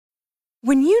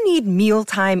When you need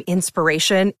mealtime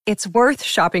inspiration, it's worth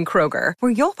shopping Kroger,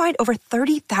 where you'll find over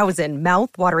 30,000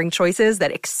 mouth-watering choices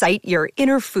that excite your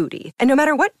inner foodie. And no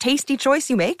matter what tasty choice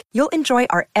you make, you'll enjoy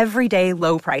our everyday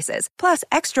low prices, plus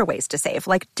extra ways to save,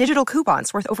 like digital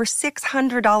coupons worth over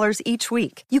 $600 each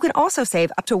week. You can also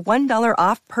save up to $1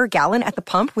 off per gallon at the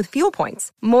pump with fuel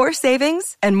points. More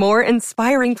savings and more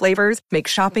inspiring flavors make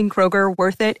shopping Kroger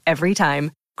worth it every time.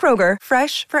 Kroger,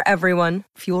 fresh for everyone.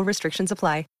 Fuel restrictions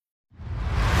apply.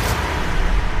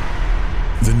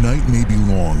 The night may be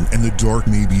long and the dark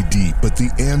may be deep, but the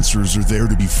answers are there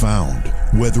to be found.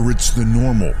 Whether it's the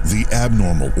normal, the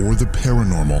abnormal, or the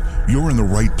paranormal, you're in the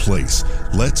right place.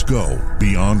 Let's go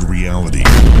beyond reality.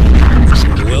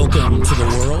 Welcome to the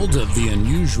world of the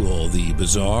unusual, the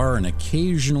bizarre, and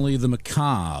occasionally the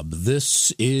macabre.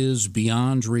 This is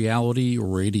Beyond Reality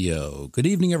Radio. Good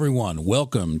evening, everyone.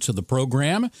 Welcome to the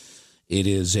program. It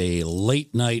is a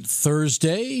late night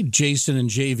Thursday. Jason and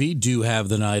JV do have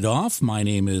the night off. My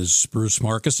name is Bruce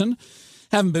Markison.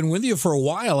 Haven't been with you for a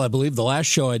while. I believe the last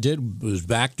show I did was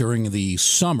back during the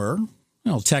summer.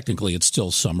 Well, technically it's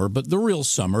still summer, but the real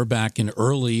summer back in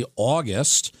early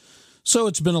August. So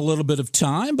it's been a little bit of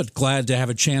time, but glad to have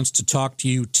a chance to talk to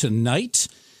you tonight.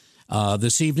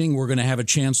 This evening, we're going to have a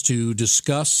chance to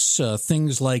discuss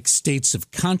things like states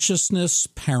of consciousness,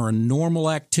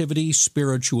 paranormal activity,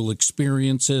 spiritual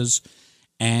experiences,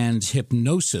 and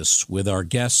hypnosis with our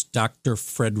guest, Dr.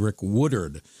 Frederick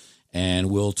Woodard. And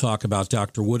we'll talk about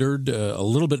Dr. Woodard a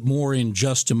little bit more in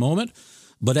just a moment.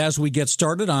 But as we get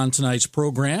started on tonight's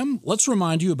program, let's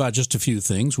remind you about just a few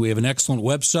things. We have an excellent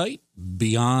website,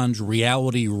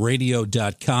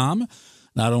 beyondrealityradio.com.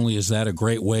 Not only is that a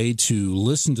great way to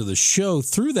listen to the show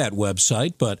through that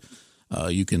website, but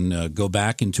you can go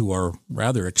back into our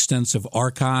rather extensive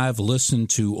archive, listen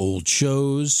to old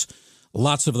shows,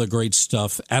 lots of other great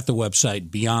stuff at the website,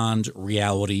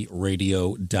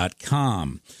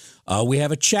 beyondrealityradio.com. We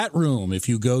have a chat room. If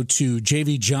you go to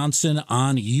JV Johnson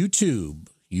on YouTube,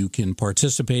 you can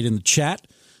participate in the chat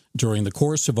during the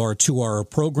course of our 2-hour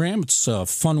program. It's a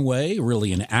fun way,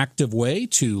 really an active way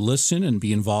to listen and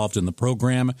be involved in the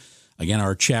program. Again,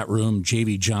 our chat room,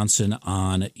 JV Johnson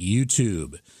on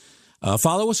YouTube.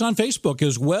 Follow us on Facebook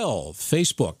as well,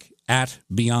 Facebook at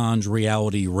Beyond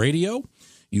Reality Radio.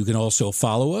 You can also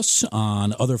follow us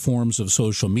on other forms of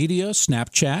social media,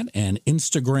 Snapchat and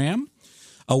Instagram.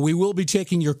 We will be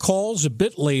taking your calls a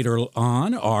bit later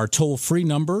on. Our toll-free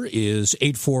number is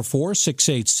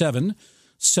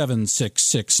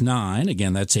 844-687-7669.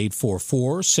 Again, that's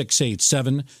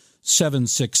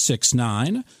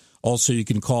 844-687-7669. Also, you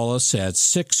can call us at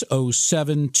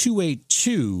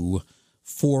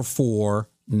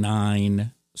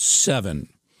 607-282-4497.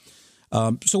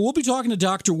 So we'll be talking to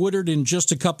Dr. Woodard in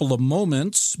just a couple of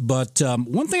moments, but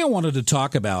one thing I wanted to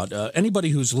talk about, anybody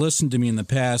who's listened to me in the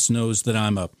past knows that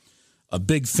I'm a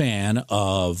big fan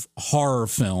of horror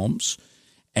films,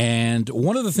 and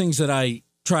one of the things that I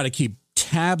try to keep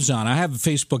tabs on, I have a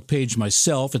Facebook page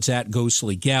myself, it's at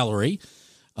Ghostly Gallery.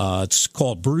 It's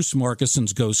called Bruce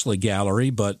Markison's Ghostly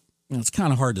Gallery, but it's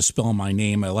kind of hard to spell my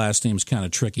name. My last name's kind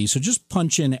of tricky, so just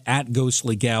punch in at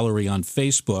Ghostly Gallery on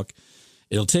Facebook.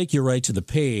 It'll take you right to the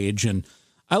page, and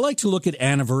I like to look at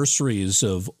anniversaries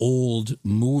of old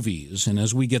movies. And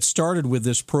as we get started with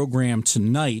this program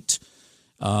tonight,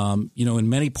 in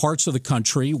many parts of the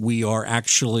country, we are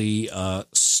actually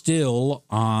still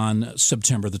on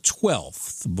September the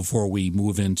 12th before we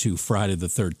move into Friday the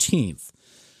 13th.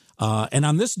 And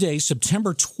on this day,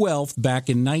 September 12th, back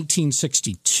in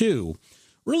 1962,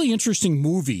 really interesting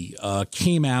movie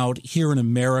came out here in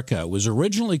America. It was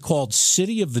originally called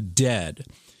City of the Dead.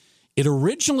 It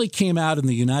originally came out in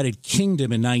the United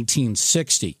Kingdom in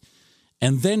 1960.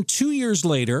 And then 2 years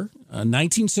later,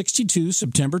 1962,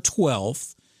 September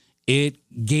 12th, it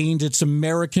gained its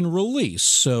American release.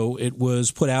 So it was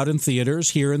put out in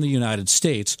theaters here in the United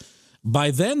States.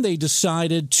 By then, they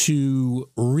decided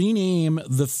to rename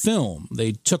the film.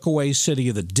 They took away City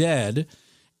of the Dead,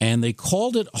 and they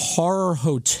called it Horror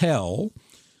Hotel,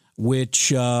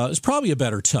 which is probably a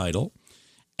better title.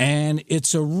 And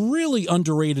it's a really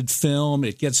underrated film.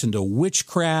 It gets into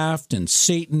witchcraft and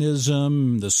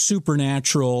Satanism, the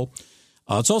supernatural.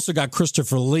 It's also got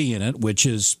Christopher Lee in it, which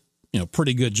is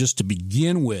pretty good just to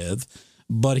begin with.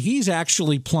 But he's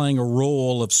actually playing a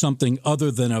role of something other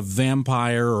than a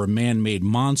vampire or a man-made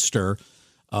monster.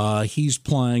 He's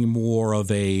playing more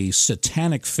of a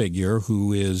satanic figure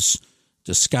who is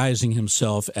disguising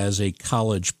himself as a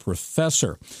college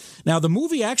professor. Now, the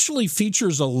movie actually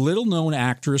features a little-known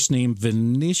actress named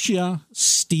Venetia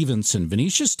Stevenson.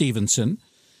 Venetia Stevenson,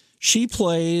 she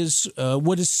plays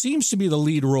what seems to be the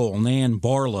lead role, Nan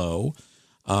Barlow,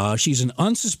 She's an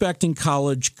unsuspecting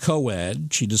college co-ed.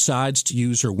 She decides to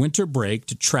use her winter break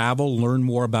to travel, learn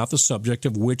more about the subject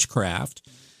of witchcraft.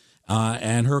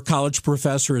 And her college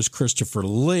professor is Christopher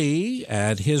Lee.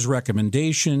 At his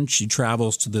recommendation, she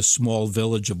travels to this small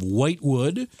village of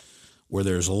Whitewood, where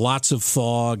there's lots of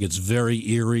fog. It's very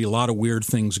eerie, a lot of weird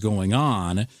things going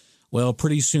on. Well,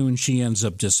 pretty soon she ends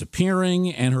up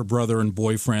disappearing, and her brother and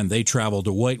boyfriend, they travel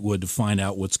to Whitewood to find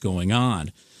out what's going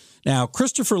on. Now,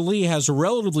 Christopher Lee has a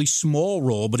relatively small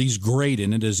role, but he's great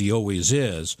in it, as he always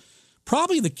is.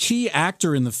 Probably the key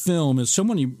actor in the film is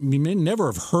someone you may never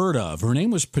have heard of. Her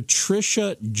name was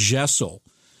Patricia Jessel,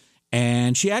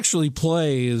 and she actually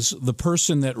plays the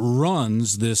person that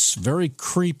runs this very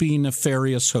creepy,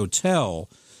 nefarious hotel.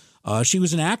 She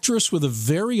was an actress with a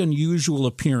very unusual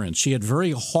appearance. She had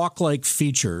very hawk-like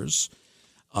features.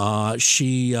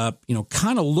 She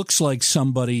kind of looks like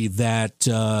somebody that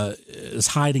is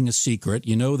hiding a secret.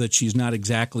 You know that she's not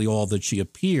exactly all that she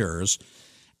appears.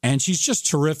 And she's just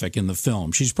terrific in the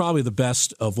film. She's probably the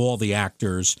best of all the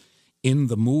actors in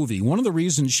the movie. One of the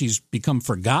reasons she's become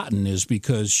forgotten is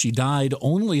because she died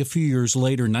only a few years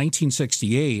later,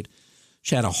 1968.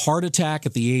 She had a heart attack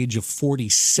at the age of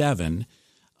 47.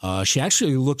 She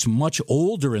actually looks much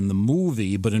older in the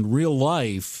movie, but in real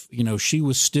life, she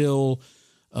was still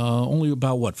only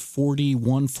about,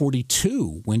 41,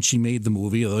 42 when she made the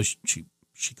movie, although she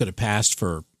could have passed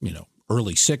for,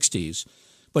 early 60s.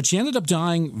 But she ended up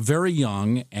dying very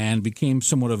young and became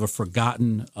somewhat of a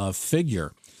forgotten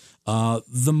figure.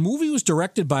 The movie was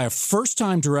directed by a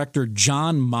first-time director,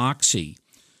 John Moxey.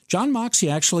 John Moxey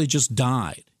actually just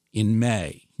died in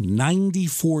May,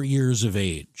 94 years of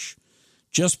age.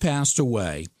 Just passed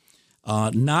away.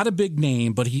 Not a big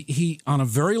name, but he on a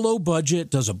very low budget,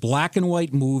 does a black and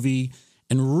white movie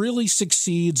and really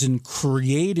succeeds in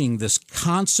creating this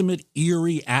consummate,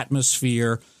 eerie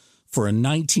atmosphere for a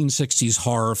 1960s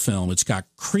horror film. It's got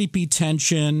creepy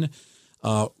tension,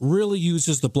 really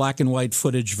uses the black and white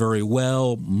footage very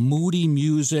well, moody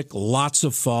music, lots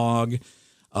of fog.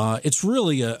 It's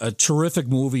really a terrific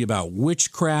movie about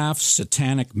witchcraft,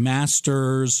 satanic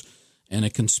masters, and a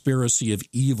conspiracy of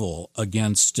evil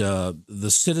against the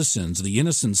citizens, the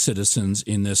innocent citizens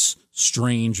in this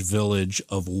strange village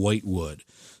of Whitewood.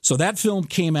 So that film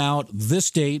came out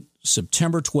this date,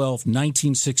 September 12th,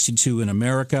 1962 in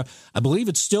America. I believe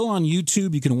it's still on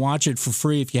YouTube. You can watch it for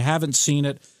free. If you haven't seen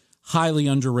it, highly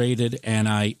underrated, and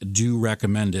I do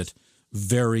recommend it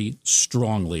very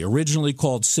strongly. Originally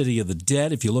called City of the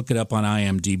Dead. If you look it up on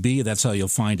IMDb, that's how you'll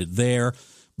find it there.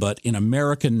 But in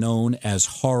America known as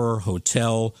Horror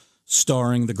Hotel,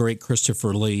 starring the great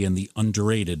Christopher Lee and the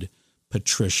underrated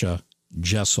Patricia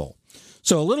Jessel.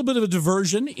 So a little bit of a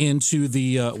diversion into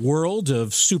the world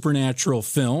of supernatural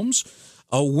films.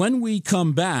 When we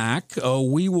come back,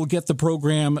 we will get the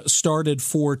program started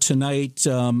for tonight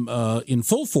in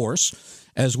full force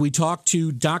as we talk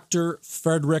to Dr.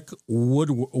 Frederick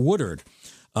Woodard.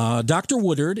 Dr.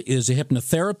 Woodard is a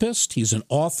hypnotherapist. He's an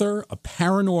author, a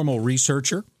paranormal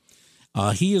researcher.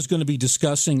 He is going to be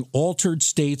discussing altered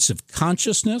states of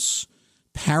consciousness,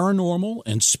 paranormal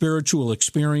and spiritual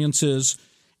experiences,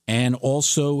 and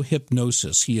also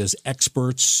hypnosis. He has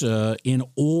experts in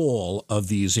all of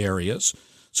these areas.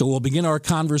 So we'll begin our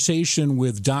conversation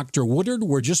with Dr. Woodard.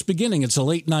 We're just beginning. It's a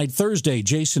late night Thursday.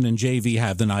 Jason and JV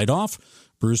have the night off.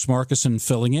 Bruce Markuson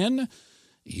filling in.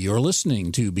 You're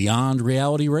listening to Beyond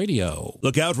Reality Radio.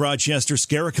 Look out, Rochester.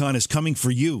 Scaricon is coming for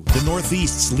you. The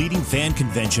Northeast's leading fan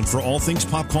convention for all things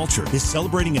pop culture is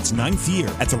celebrating its 9th year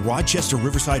at the Rochester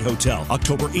Riverside Hotel,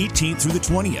 October 18th through the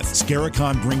 20th.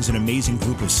 Scaricon brings an amazing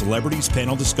group of celebrities,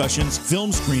 panel discussions,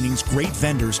 film screenings, great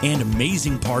vendors, and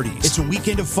amazing parties. It's a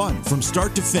weekend of fun from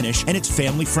start to finish, and it's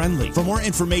family-friendly. For more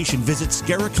information, visit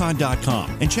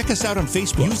Scaricon.com and check us out on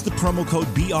Facebook. Use the promo code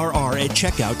BRR at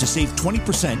checkout to save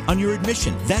 20% on your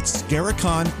admission. That's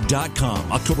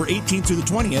Scaricon.com, October 18th through the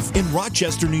 20th in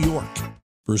Rochester, New York.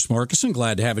 Bruce Markuson,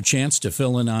 glad to have a chance to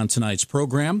fill in on tonight's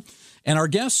program. And our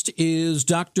guest is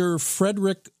Dr.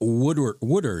 Frederick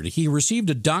Woodard. He received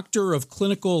a Doctor of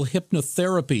Clinical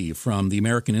Hypnotherapy from the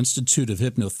American Institute of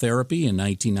Hypnotherapy in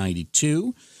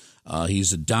 1992.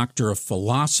 He's a Doctor of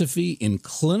Philosophy in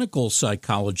Clinical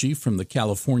Psychology from the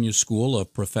California School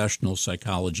of Professional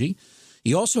Psychology.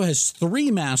 He also has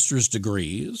 3 master's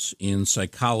degrees in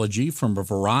psychology from a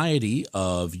variety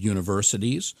of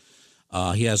universities.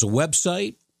 He has a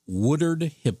website,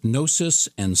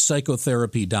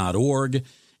 WoodardHypnosisAndPsychotherapy.org,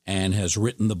 and has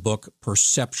written the book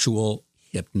Perceptual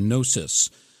Hypnosis.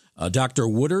 Dr.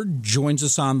 Woodard joins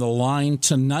us on the line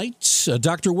tonight.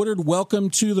 Dr. Woodard,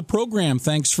 welcome to the program.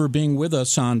 Thanks for being with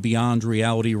us on Beyond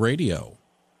Reality Radio.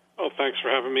 Oh, thanks for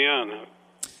having me on.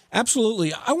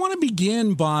 Absolutely. I want to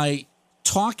begin by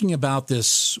talking about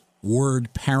this word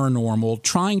paranormal,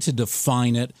 trying to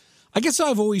define it. I guess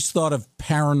I've always thought of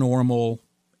paranormal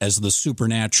as the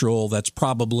supernatural. That's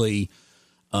probably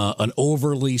an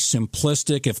overly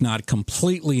simplistic, if not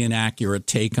completely inaccurate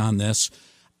take on this.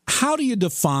 How do you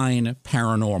define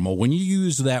paranormal? When you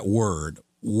use that word,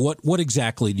 what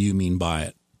exactly do you mean by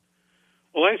it?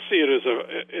 Well, I see it as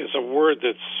a word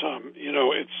that's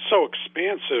it's so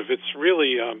expansive. It's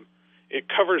really it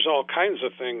covers all kinds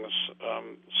of things.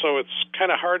 So it's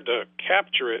kind of hard to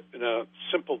capture it in a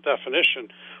simple definition.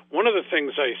 One of the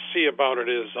things I see about it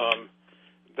is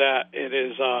that it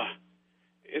is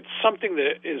it's something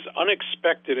that is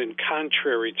unexpected and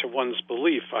contrary to one's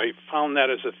belief. I found that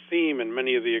as a theme in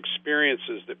many of the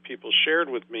experiences that people shared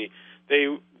with me.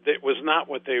 It was not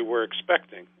what they were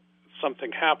expecting.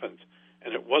 Something happened,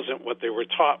 and it wasn't what they were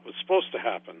taught was supposed to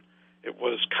happen. It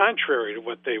was contrary to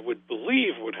what they would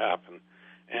believe would happen,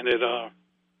 and it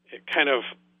kind of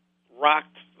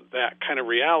rocked that kind of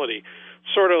reality.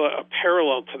 Sort of a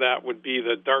parallel to that would be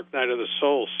the dark night of the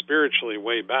soul spiritually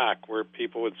way back, where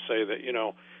people would say that,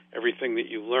 everything that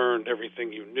you learned,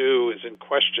 everything you knew is in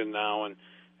question now, and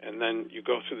then you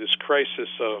go through this crisis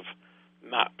of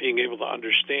not being able to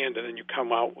understand, and then you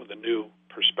come out with a new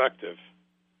perspective.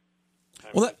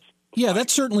 That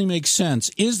certainly makes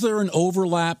sense. Is there an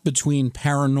overlap between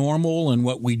paranormal and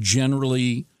what we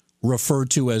generally refer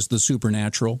to as the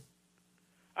supernatural?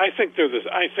 I think the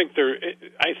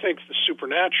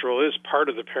supernatural is part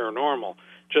of the paranormal,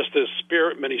 just as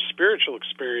many spiritual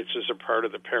experiences are part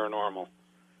of the paranormal.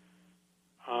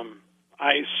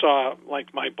 I saw,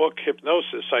 like my book,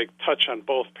 Hypnosis, I touch on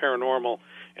both paranormal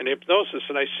and hypnosis,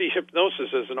 and I see hypnosis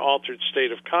as an altered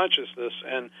state of consciousness,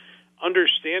 and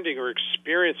understanding or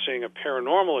experiencing a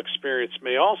paranormal experience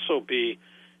may also be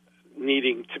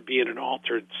needing to be in an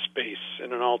altered space,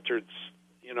 in an altered,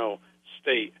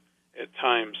 state at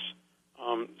times.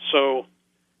 So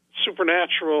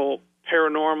supernatural,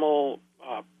 paranormal,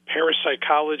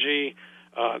 parapsychology,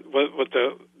 what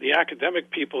the academic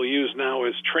people use now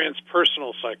is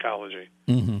transpersonal psychology.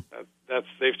 Mm-hmm.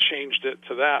 They've changed it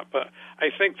to that. But I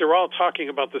think they're all talking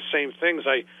about the same things.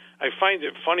 I find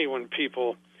it funny when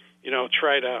people,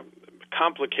 try to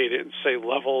complicate it and say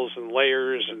levels and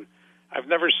layers. And I've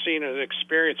never seen an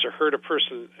experience or heard a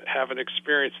person have an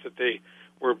experience that they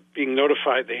were being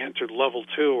notified they entered level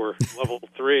 2 or level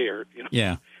 3 or,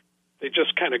 Yeah. They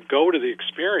just kind of go to the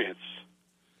experience.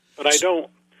 But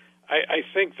I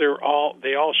think they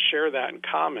all share that in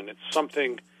common. It's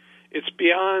something, it's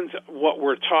beyond what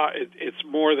we're taught. It's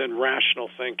more than rational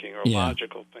thinking or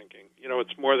logical thinking.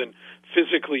 It's more than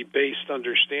physically based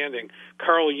understanding.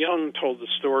 Carl Jung told the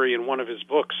story in one of his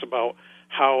books about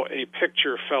how a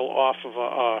picture fell off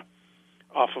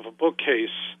of a bookcase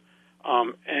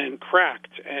and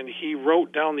cracked, and he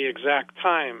wrote down the exact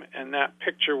time, and that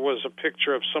picture was a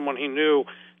picture of someone he knew.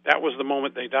 That was the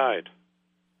moment they died.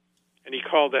 And he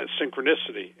called that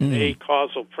synchronicity, an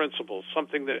acausal principle,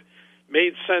 something that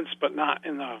made sense but not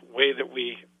in the way that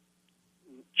we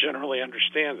generally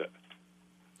understand it.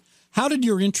 How did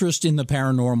your interest in the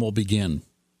paranormal begin?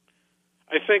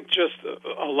 I think just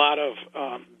a lot of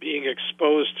being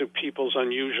exposed to people's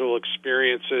unusual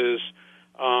experiences.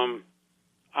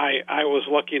 I was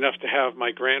lucky enough to have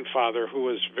my grandfather, who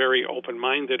was very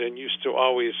open-minded and used to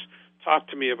always talk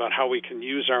to me about how we can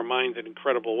use our mind in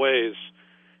incredible ways.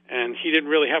 And he didn't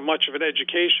really have much of an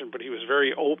education, but he was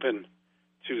very open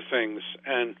to things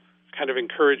and kind of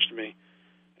encouraged me.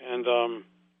 And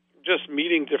just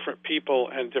meeting different people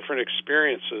and different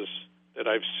experiences that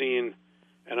I've seen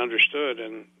and understood.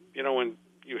 And, when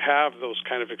you have those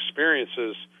kind of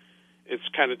experiences, it's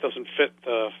kind of doesn't fit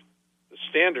the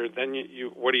standard. Then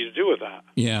you what do you do with that?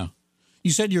 Yeah.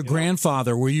 You said your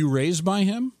grandfather, were you raised by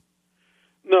him?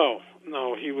 No,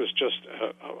 he was just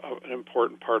an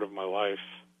important part of my life.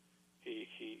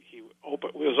 He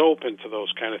was open to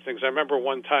those kind of things. I remember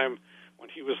one time when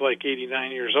he was like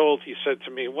 89 years old, he said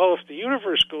to me, well, if the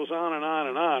universe goes on and on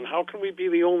and on, how can we be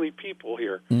the only people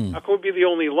here? How can we be the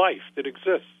only life that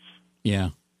exists? Yeah.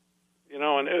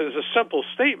 And it was a simple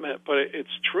statement, but it's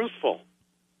truthful.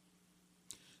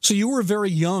 So you were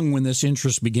very young when this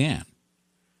interest began.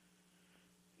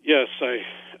 Yes,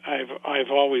 I've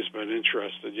always been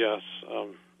interested, yes.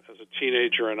 As a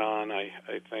teenager and on, I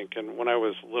think, and when I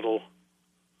was little.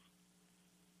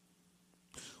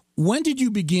 When did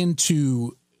you begin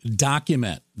to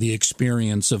document the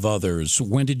experience of others?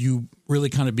 When did you really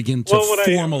kind of begin to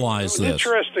formalize this? The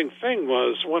interesting thing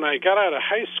was when I got out of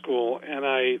high school and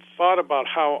I thought about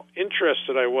how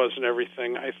interested I was in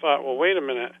everything, I thought, well, wait a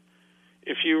minute.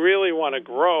 if you really want to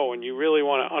grow and you really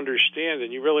want to understand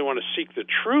and you really want to seek the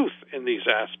truth in these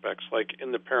aspects, like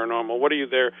in the paranormal, what are you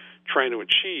there trying to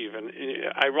achieve? And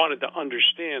I wanted to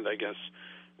understand, I guess,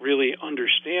 really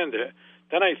understand it.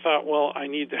 Then I thought, well, I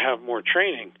need to have more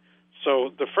training.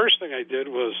 So the first thing I did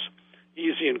was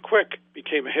easy and quick,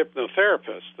 became a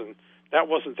hypnotherapist, and that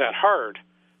wasn't that hard.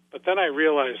 But then I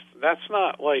realized that's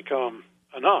not like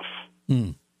enough.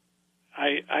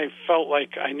 I felt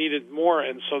like I needed more,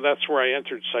 and so that's where I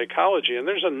entered psychology. And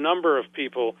there's a number of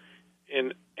people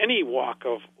in any walk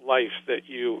of life that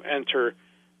you enter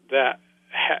that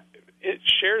it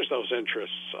shares those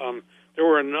interests. There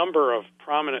were a number of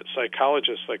prominent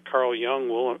psychologists like Carl Jung,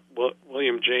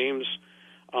 William James,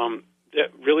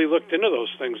 that really looked into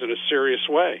those things in a serious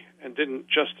way and didn't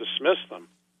just dismiss them.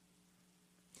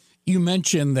 You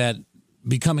mentioned that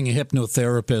becoming a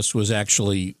hypnotherapist was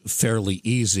actually fairly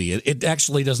easy. It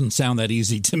actually doesn't sound that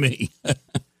easy to me.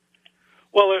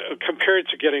 Well, compared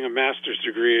to getting a master's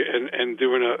degree and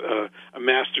doing a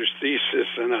master's thesis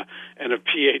and a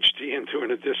PhD and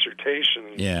doing a dissertation,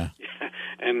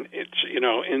 and it's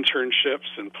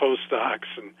internships and postdocs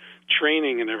and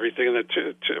training and everything, and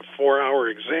a 4-hour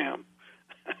exam.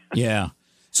 Yeah.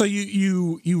 So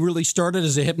you really started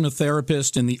as a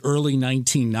hypnotherapist in the early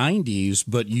 1990s,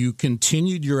 but you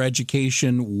continued your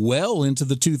education well into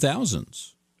the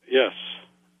 2000s. Yes,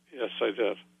 I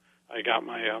did. I got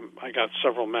I got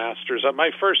several masters.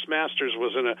 My first master's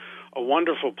was in a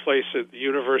wonderful place at the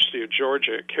University of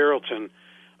Georgia at Carrollton.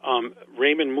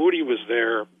 Raymond Moody was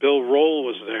there. Bill Roll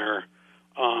was there,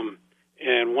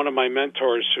 and one of my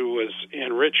mentors, who was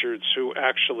Ann Richards, who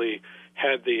actually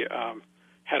had the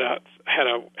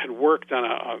had worked on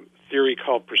a theory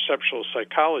called perceptual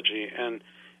psychology, and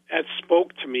that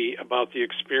spoke to me about the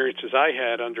experiences I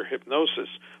had under hypnosis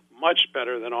much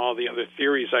better than all the other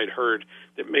theories I'd heard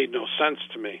that made no sense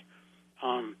to me.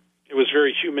 It was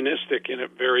very humanistic and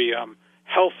very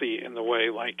healthy in the way,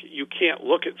 like, you can't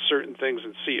look at certain things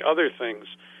and see other things.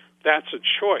 That's a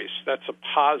choice. That's a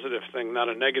positive thing, not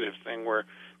a negative thing, where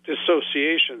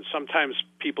dissociation, sometimes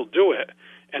people do it,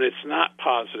 and it's not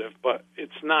positive, but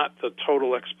it's not the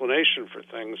total explanation for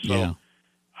things. So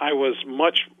I was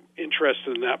much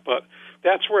interested in that, but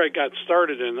that's where I got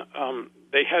started. And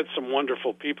they had some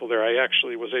wonderful people there. I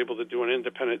actually was able to do an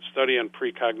independent study on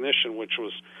precognition, which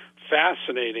was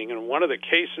fascinating. And one of the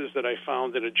cases that I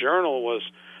found in a journal was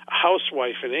a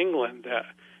housewife in England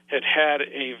that had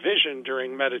a vision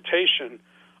during meditation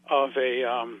of a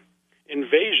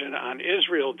invasion on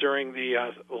Israel during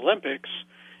the Olympics.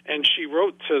 And she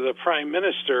wrote to the prime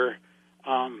minister,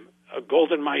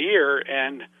 Golden Meir,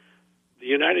 and the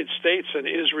United States and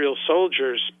Israel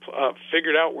soldiers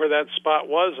figured out where that spot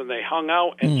was, and they hung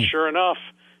out, and sure enough,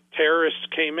 terrorists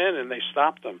came in and they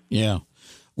stopped them. Yeah.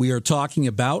 We are talking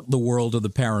about the world of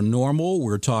the paranormal.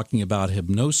 We're talking about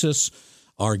hypnosis.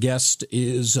 Our guest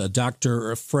is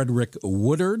Dr. Frederick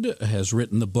Woodard, has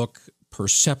written the book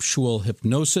Perceptual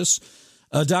Hypnosis.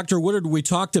 Dr. Woodard, we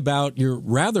talked about your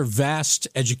rather vast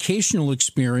educational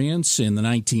experience in the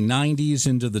 1990s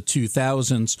into the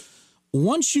 2000s.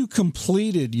 Once you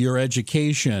completed your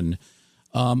education,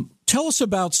 tell us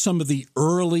about some of the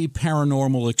early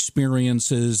paranormal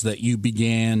experiences that you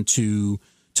began to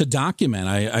document.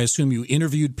 I assume you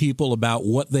interviewed people about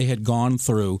what they had gone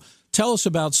through. Tell us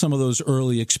about some of those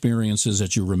early experiences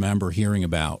that you remember hearing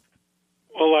about.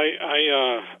 Well,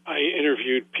 I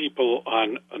interviewed people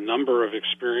on a number of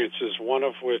experiences. One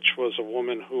of which was a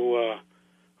woman who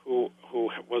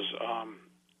was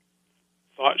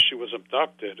thought she was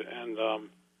abducted,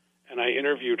 and I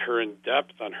interviewed her in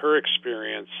depth on her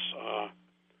experience.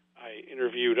 I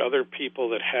interviewed other people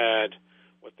that had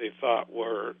what they thought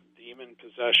were demon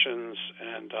possessions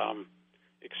and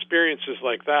experiences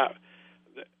like that.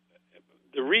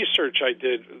 The research I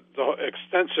did, the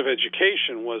extensive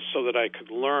education, was so that I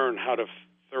could learn how to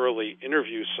thoroughly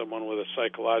interview someone with a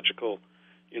psychological,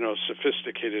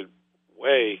 sophisticated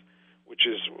way, which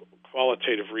is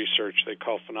qualitative research they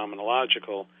call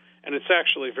phenomenological, and it's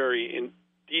actually very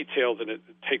detailed, and it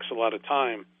takes a lot of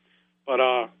time. But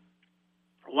a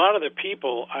lot of the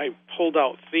people, I pulled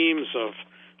out themes of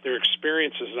their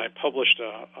experiences, and I published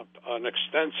an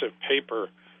extensive paper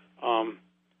on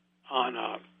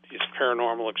these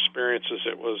paranormal experiences.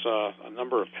 It was a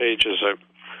number of pages. I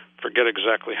forget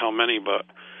exactly how many, but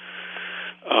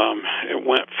it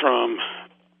went from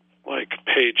like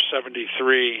page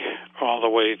 73 all the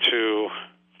way to,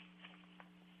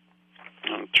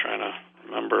 I'm trying to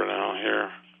remember now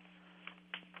here,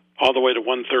 all the way to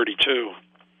 132.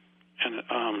 And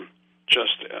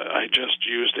I just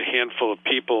used a handful of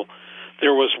people.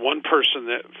 There was one person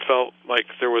that felt like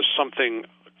there was something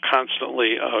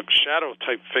constantly a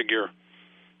shadow-type figure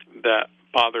that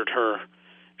bothered her.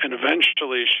 And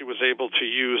eventually she was able to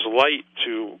use light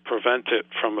to prevent it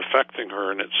from affecting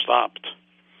her, and it stopped.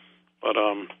 But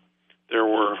there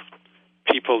were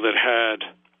people that had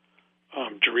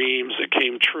dreams that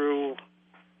came true,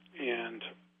 and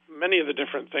many of the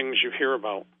different things you hear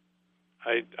about.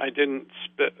 I didn't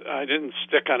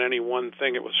stick on any one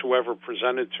thing. It was whoever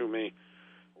presented to me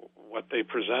what they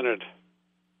presented.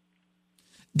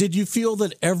 Did you feel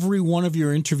that every one of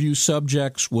your interview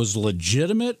subjects was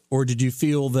legitimate, or did you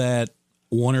feel that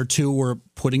one or two were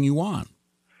putting you on?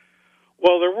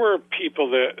 Well, there were people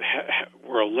that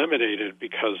were eliminated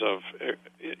because of,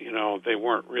 they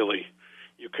weren't really,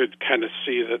 you could kind of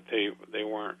see that they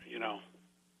weren't,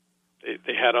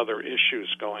 they had other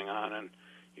issues going on, and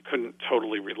you couldn't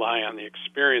totally rely on the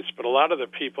experience. But a lot of the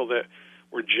people that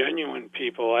were genuine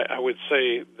people, I would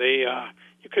say they,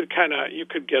 you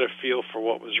could get a feel for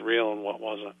what was real and what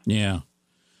wasn't. Yeah.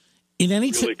 In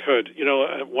any really could.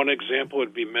 One example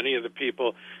would be many of the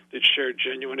people that shared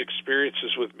genuine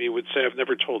experiences with me would say, I've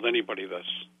never told anybody this.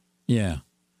 Yeah.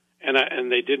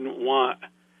 And they didn't want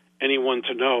anyone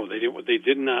to know. They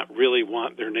did not really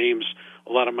want their names.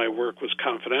 A lot of my work was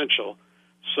confidential,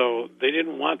 so they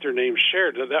didn't want their names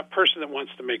shared. That person that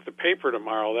wants to make the paper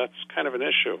tomorrow, that's kind of an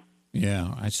issue.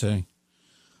 Yeah, I see.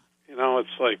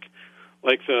 It's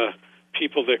like the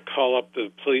people that call up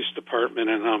the police department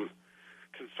and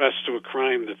confess to a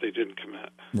crime that they didn't commit.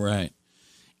 Right.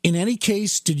 In any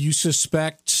case, did you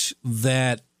suspect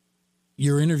that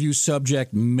your interview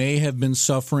subject may have been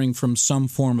suffering from some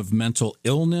form of mental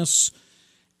illness,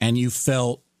 and you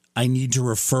felt, I need to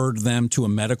refer them to a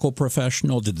medical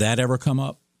professional? Did that ever come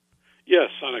up? Yes,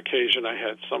 on occasion I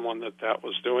had someone that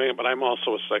was doing it, but I'm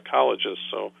also a psychologist,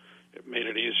 so it made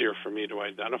it easier for me to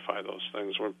identify those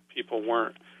things when people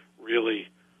weren't really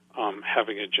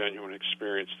having a genuine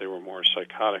experience. They were more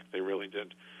psychotic. They really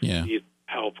did need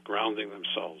help grounding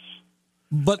themselves.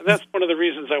 And that's one of the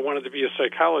reasons I wanted to be a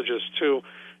psychologist, too.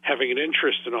 Having an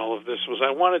interest in all of this was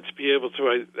I wanted to be able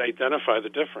to identify the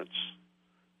difference.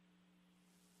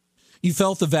 You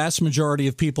felt the vast majority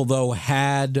of people, though,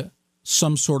 had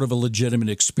some sort of a legitimate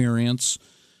experience?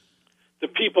 The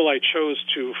people I chose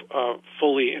to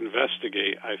fully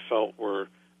investigate, I felt, were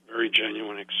very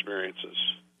genuine experiences.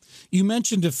 You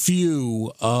mentioned a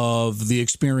few of the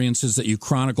experiences that you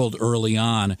chronicled early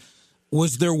on.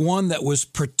 Was there one that was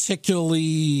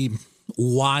particularly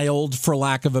wild, for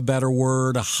lack of a better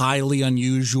word, highly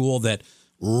unusual, that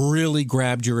really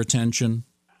grabbed your attention?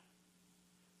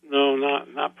 No,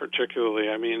 not particularly.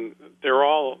 I mean,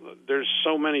 there's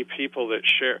so many people that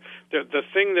share. The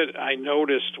thing that I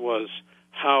noticed was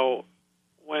how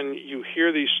when you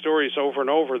hear these stories over and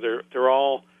over, they're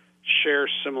all share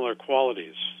similar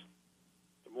qualities.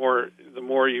 The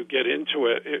more you get into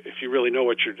it, if you really know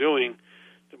what you're doing,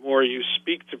 the more you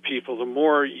speak to people, the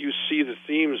more you see the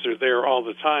themes. They're there all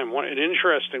the time. An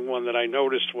interesting one that I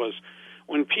noticed was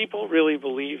when people really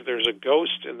believe there's a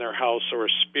ghost in their house or a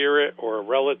spirit or a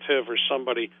relative or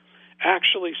somebody,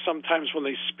 actually sometimes when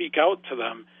they speak out to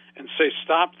them and say,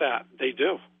 stop that, they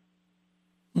do.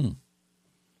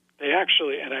 They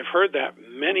actually, and I've heard that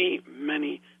many,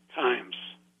 many times.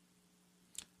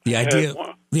 The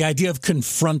idea of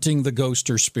confronting the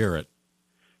ghost or spirit.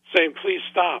 Saying, please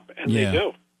stop, and they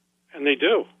do. And they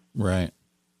do. Right.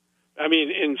 I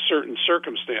mean, in certain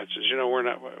circumstances, we're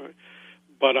not,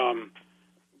 but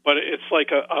it's like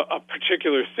a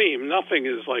particular theme. Nothing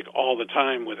is like all the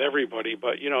time with everybody,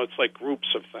 but, it's like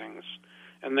groups of things.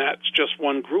 And that's just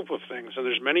one group of things. And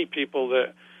there's many people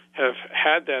that have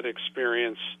had that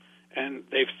experience, and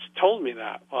they've told me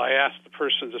that. Well, I asked the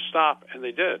person to stop, and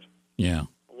they did. Yeah.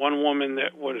 One woman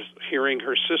that was hearing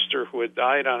her sister who had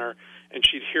died on her, and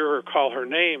she'd hear her call her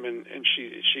name, and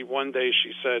she one day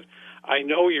she said, I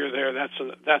know you're there,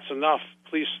 that's enough,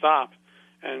 please stop.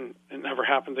 And it never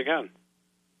happened again.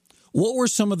 What were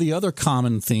some of the other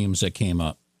common themes that came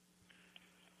up?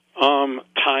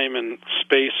 Time and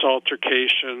space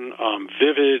altercation,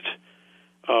 vivid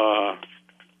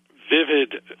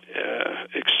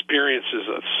experiences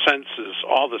of senses,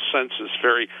 all the senses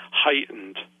very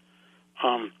heightened.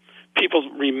 People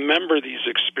remember these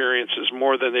experiences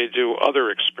more than they do other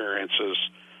experiences.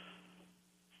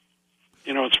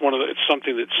 It's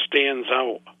something that stands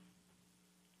out.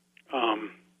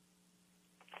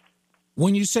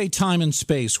 When you say time and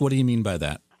space, what do you mean by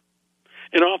that?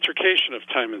 An altercation of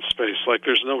time and space, like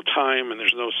there's no time and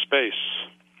there's no space.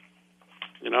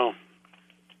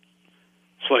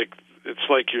 It's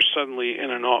like you're suddenly in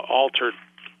an altered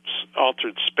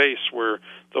space where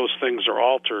those things are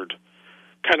altered.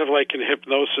 Kind of like in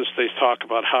hypnosis, they talk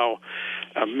about how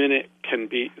a minute can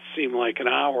seem like an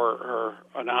hour, or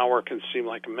an hour can seem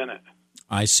like a minute.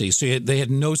 I see. So they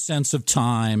had no sense of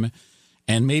time,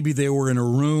 and maybe they were in a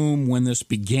room when this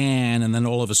began, and then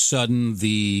all of a sudden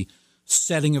the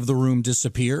setting of the room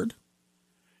disappeared?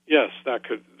 Yes, that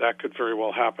could very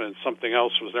well happen, and something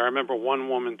else was there. I remember one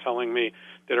woman telling me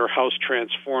that her house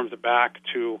transformed back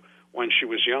to when she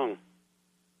was young,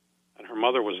 and her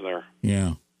mother was there.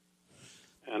 Yeah.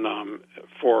 And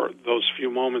for those few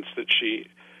moments that she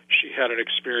had an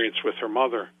experience with her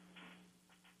mother.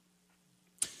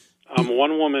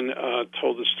 One woman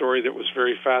told the story that was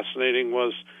very fascinating,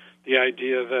 was the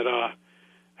idea that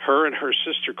her and her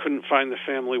sister couldn't find the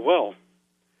family will.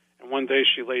 And one day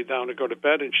she laid down to go to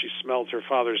bed, and she smelled her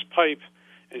father's pipe,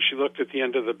 and she looked at the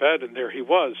end of the bed, and there he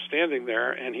was, standing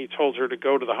there, and he told her to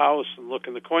go to the house and look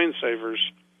in the coin savers.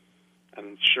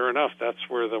 And sure enough, that's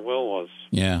where the will was.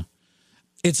 Yeah.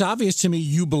 It's obvious to me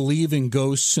you believe in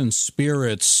ghosts and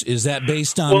spirits. Is that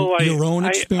based on your own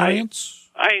experience?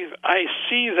 I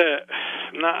see that.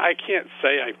 I can't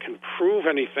say I can prove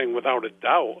anything without a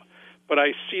doubt, but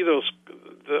I see those.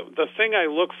 The thing I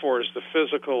look for is the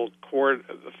physical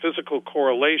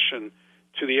correlation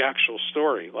to the actual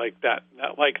story, like that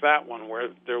one where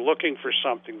they're looking for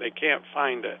something, they can't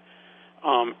find it,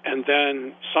 and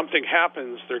then something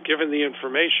happens. They're given the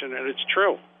information, and it's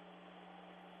true.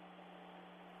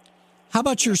 How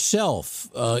about yourself?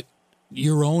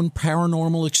 Your own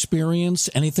paranormal experience?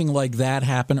 Anything like that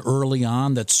happen early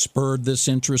on that spurred this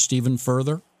interest even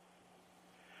further?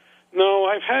 No,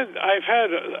 I've had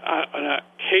an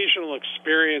occasional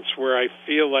experience where I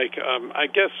feel like I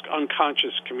guess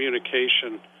unconscious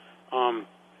communication,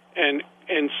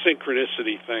 and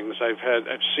synchronicity things.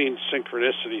 I've seen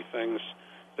synchronicity things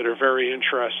that are very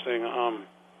interesting.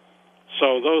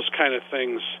 So those kind of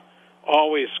things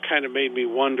always kind of made me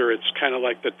wonder. It's kind of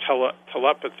like the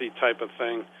telepathy type of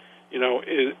thing. You know,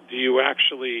 do you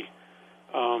actually...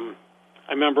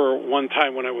 I remember one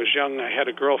time when I was young, I had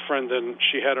a girlfriend, and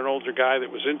she had an older guy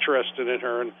that was interested in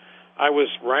her, and I was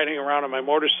riding around on my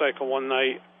motorcycle one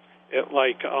night at it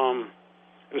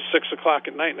was 6 o'clock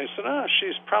at night, and I said,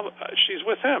 she's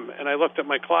with him. And I looked at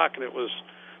my clock, and it was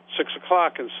 6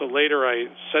 o'clock, and so later I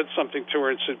said something to her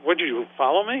and said, "Would you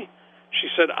follow me?" She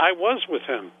said, "I was with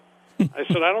him." I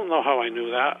said, "I don't know how I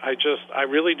knew that. I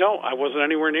really don't. I wasn't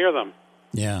anywhere near them."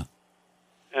 Yeah.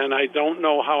 And I don't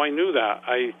know how I knew that.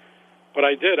 But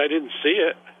I did. I didn't see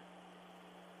it.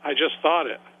 I just thought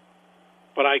it.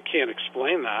 But I can't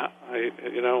explain that.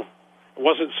 It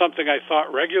wasn't something I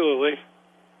thought regularly.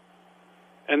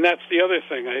 And that's the other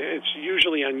thing. It's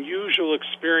usually unusual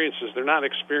experiences. They're not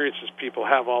experiences people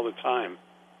have all the time.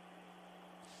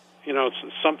 You know, it's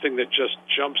something that just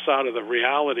jumps out of the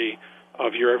reality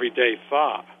of your everyday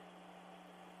thought.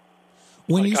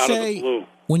 When you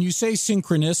say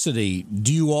synchronicity,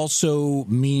 do you also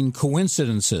mean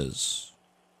coincidences?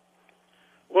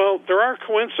 Well, there are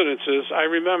coincidences. I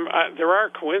remember there are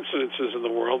coincidences in the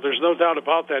world. There's no doubt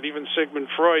about that. Even Sigmund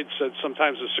Freud said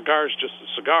sometimes a cigar is just a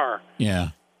cigar. Yeah.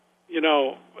 You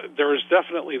know, there is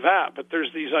definitely that, but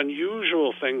there's these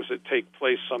unusual things that take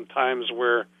place sometimes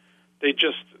where the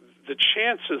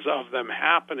chances of them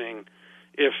happening,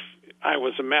 if I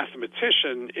was a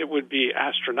mathematician, it would be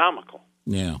astronomical.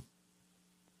 Yeah.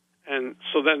 And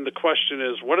so then the question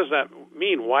is, what does that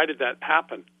mean? Why did that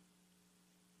happen?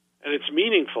 And it's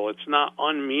meaningful. It's not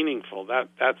unmeaningful.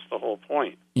 That's the whole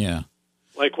point. Yeah.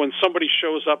 Like when somebody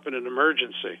shows up in an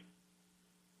emergency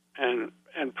and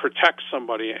protects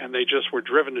somebody, and they just were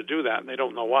driven to do that, and they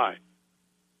don't know why.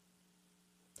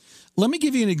 Let me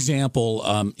give you an example.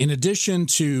 In addition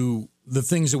to the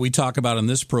things that we talk about in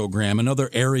this program, another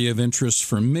area of interest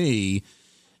for me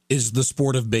is the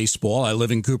sport of baseball. I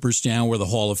live in Cooperstown, where the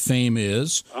Hall of Fame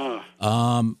is.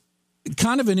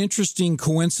 Kind of an interesting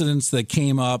coincidence that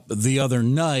came up the other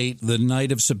night, the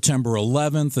night of September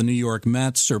 11th. The New York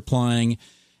Mets are playing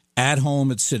at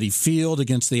home at Citi Field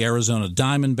against the Arizona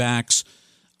Diamondbacks.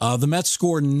 The Mets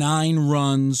scored 9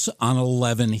 runs on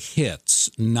 11 hits,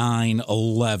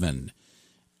 9-11.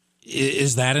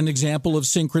 Is that an example of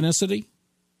synchronicity?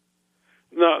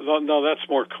 No, that's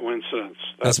more coincidence.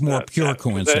 That's more pure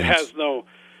coincidence. That has no...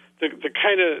 The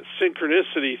kind of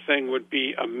synchronicity thing would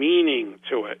be a meaning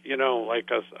to it, you know, like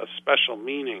a special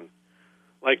meaning,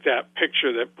 like that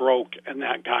picture that broke and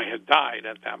that guy had died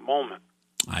at that moment.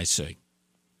 I see.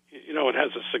 You know, it has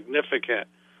a significant,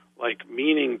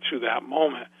 meaning to that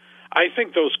moment. I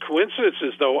think those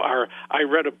coincidences, though, I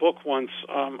read a book once.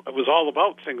 It was all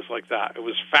about things like that. It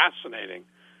was fascinating.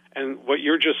 And what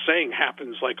you're just saying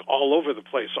happens, all over the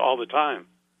place all the time.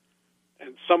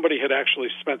 And somebody had actually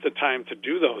spent the time to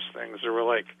do those things. They were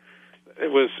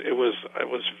it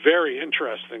was very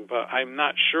interesting, but I'm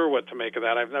not sure what to make of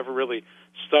that. I've never really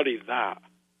studied that.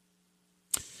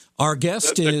 Our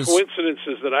guest the is...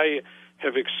 coincidences that I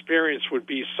have experienced would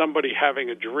be somebody having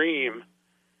a dream,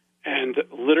 and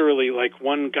literally, like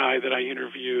one guy that I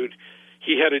interviewed,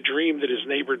 he had a dream that his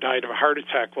neighbor died of a heart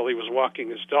attack while he was walking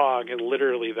his dog, and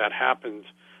literally that happened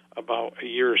about a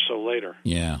year or so later.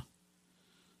 Yeah.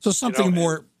 So something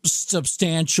more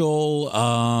substantial,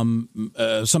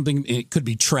 something, it could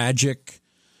be tragic,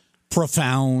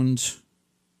 profound,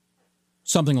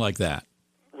 something like that.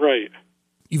 Right.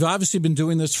 You've obviously been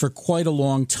doing this for quite a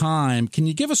long time. Can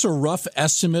you give us a rough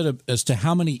estimate as to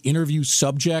how many interview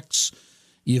subjects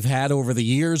you've had over the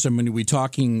years? I mean, are we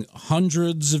talking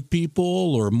hundreds of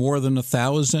people or more than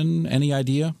 1,000? Any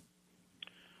idea?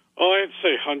 Oh, I'd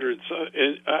say hundreds.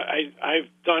 I've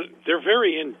done. They're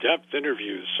very in-depth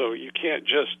interviews, so you can't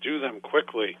just do them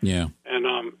quickly. Yeah.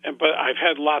 But I've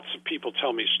had lots of people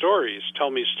tell me stories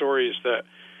that,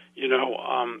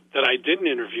 that I didn't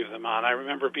interview them on. I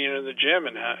remember being in the gym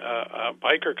and a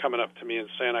biker coming up to me and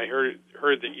saying, "I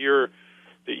heard that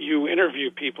you interview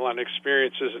people on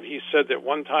experiences," and he said that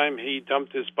one time he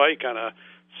dumped his bike on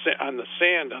the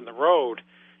sand on the road.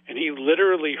 And he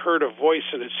literally heard a voice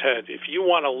in his head, "If you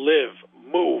want to live,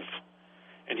 move."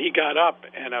 And he got up,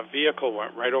 and a vehicle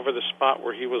went right over the spot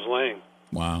where he was laying.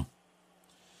 Wow.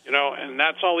 And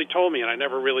that's all he told me, and I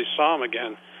never really saw him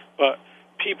again. But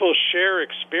people share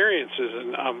experiences,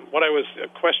 and a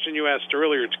question you asked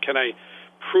earlier, can I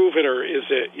prove it, or is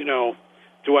it,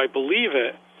 do I believe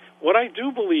it? What I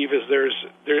do believe is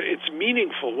it's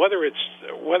meaningful, whether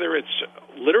it's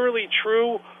literally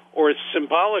true or it's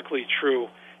symbolically true.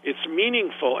 It's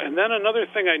meaningful. And then another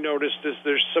thing I noticed is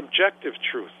there's subjective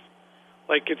truth.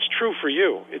 Like, it's true for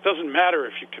you. It doesn't matter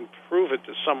if you can prove it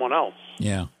to someone else.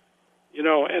 Yeah.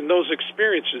 And those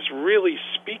experiences really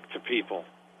speak to people.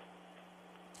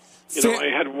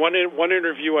 I had one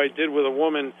interview I did with a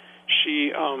woman.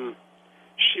 She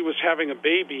was having a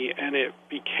baby, and it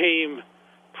became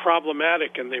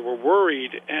problematic, and they were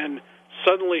worried, and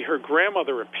suddenly her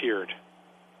grandmother appeared.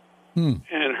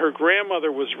 And her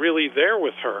grandmother was really there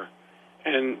with her,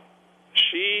 and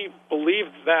she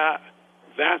believed that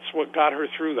that's what got her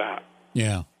through that.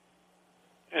 Yeah.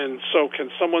 And so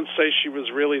can someone say she was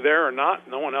really there or not?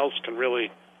 No one else can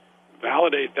really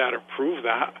validate that or prove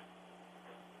that.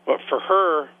 But for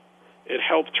her, it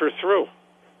helped her through.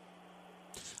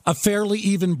 A fairly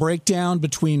even breakdown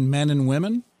between men and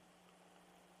women?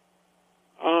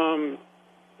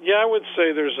 Yeah, I would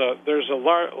say there's a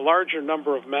larger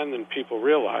number of men than people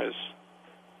realize.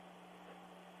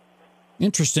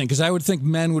 Interesting, because I would think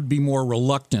men would be more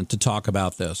reluctant to talk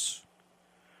about this.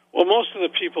 Well, most of the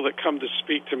people that come to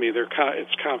speak to me,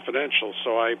 it's confidential,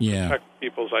 so I protect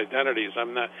people's identities.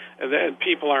 I'm not, and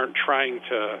people aren't trying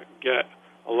to get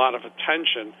a lot of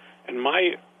attention. And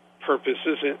my purpose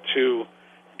isn't to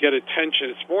get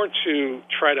attention; it's more to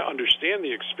try to understand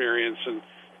the experience and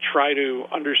try to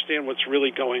understand what's really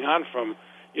going on from,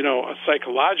 a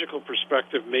psychological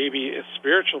perspective, maybe a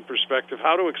spiritual perspective,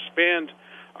 how to expand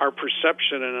our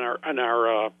perception and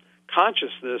our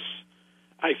consciousness.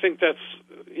 I think that's,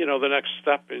 the next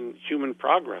step in human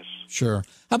progress. Sure.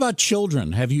 How about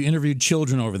children? Have you interviewed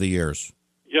children over the years?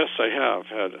 Yes, I have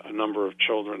had a number of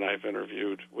children I've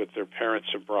interviewed with their parents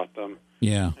who brought them.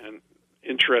 Yeah. And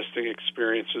interesting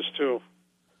experiences, too.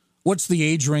 What's the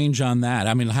age range on that?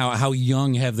 I mean, how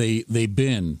young have they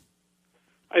been?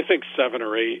 I think 7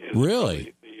 or 8 is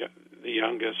really the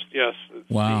youngest. Yes.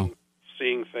 Wow.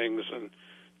 Seeing things and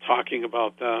talking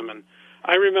about them. And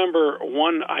I remember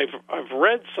I've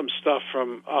read some stuff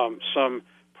from some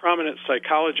prominent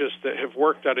psychologists that have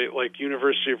worked at it, like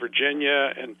University of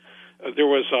Virginia, and there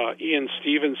was Ian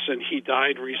Stevenson. He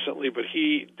died recently, but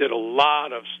he did a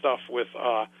lot of stuff with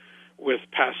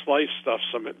past life stuff,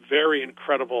 some very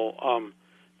incredible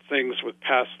things with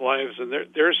past lives. And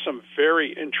there's some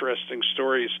very interesting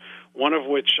stories, one of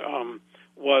which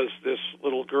was this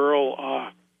little girl.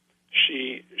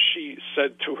 She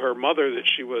said to her mother that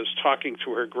she was talking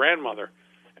to her grandmother.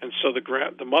 And so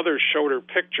the mother showed her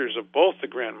pictures of both the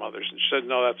grandmothers, and she said,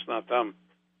 "No, that's not them.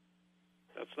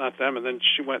 That's not them." And then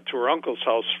she went to her uncle's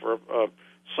house for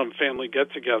some family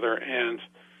get-together, and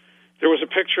there was a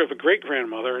picture of a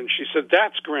great-grandmother, and she said,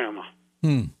 "That's Grandma."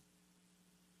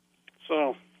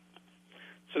 So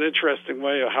it's an interesting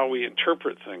way of how we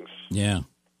interpret things. Yeah.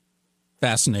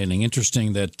 Fascinating.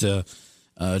 Interesting that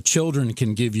children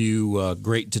can give you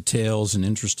great details and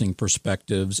interesting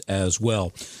perspectives as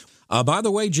well. By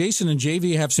the way, Jason and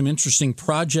JV have some interesting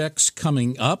projects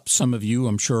coming up. Some of you,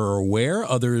 I'm sure, are aware.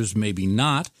 Others maybe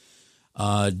not.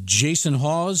 Jason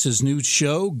Hawes, his new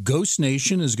show, Ghost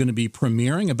Nation, is going to be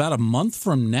premiering about a month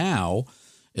from now.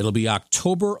 It'll be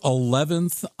October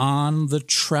 11th on the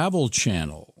Travel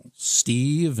Channel.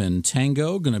 Steve and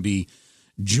Tango going to be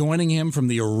joining him from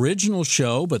the original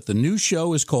show, but the new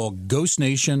show is called Ghost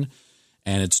Nation,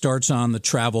 and it starts on the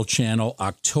Travel Channel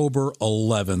October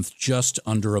 11th, just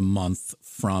under a month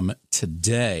from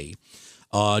today.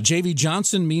 J.V.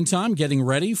 Johnson, meantime, getting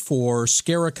ready for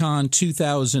Scaricon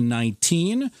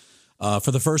 2019.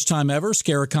 For the first time ever,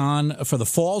 Scaricon for the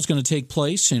fall is going to take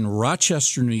place in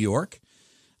Rochester, New York.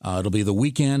 It'll be the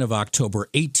weekend of October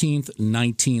 18th,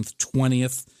 19th,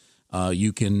 20th.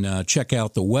 You can check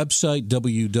out the website,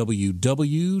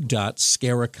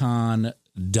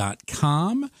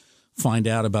 www.scaricon.com. Find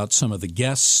out about some of the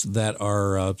guests that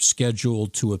are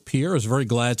scheduled to appear. I was very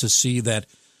glad to see that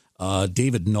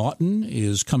David Naughton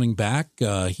is coming back.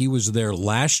 He was there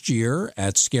last year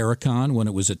at Scaricon when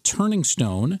it was at Turning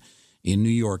Stone in New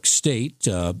York State,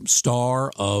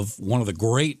 star of one of the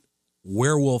great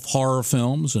werewolf horror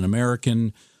films, An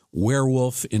American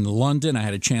Werewolf in London. I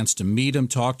had a chance to meet him,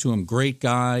 talk to him. Great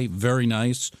guy, very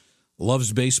nice.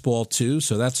 Loves baseball too,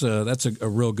 so that's a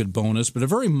real good bonus. But a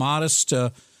very modest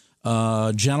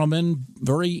gentleman,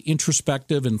 very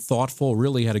introspective and thoughtful.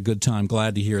 Really had a good time.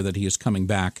 Glad to hear that he is coming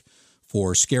back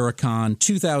for Scaricon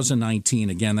 2019.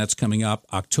 Again, that's coming up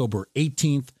October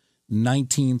 18th,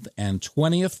 19th, and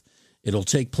 20th. It'll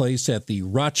take place at the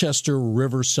Rochester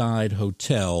Riverside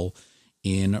Hotel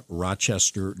in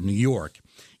Rochester, New York.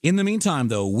 In the meantime,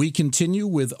 though, we continue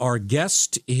with our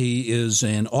guest. He is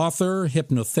an author,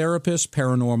 hypnotherapist,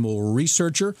 paranormal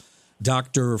researcher,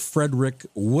 Dr. Frederick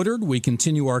Woodard. We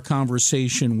continue our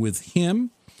conversation with him.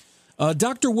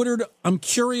 Dr. Woodard, I'm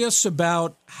curious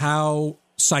about how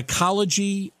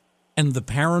psychology and the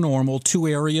paranormal, two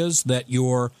areas that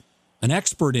you're an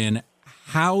expert in,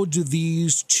 how do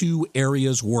these two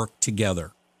areas work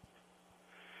together?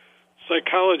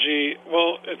 Psychology,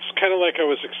 well, it's kind of like I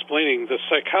was explaining. The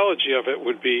psychology of it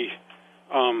would be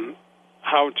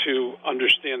how to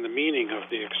understand the meaning of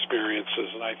the experiences,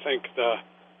 and I think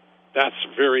that's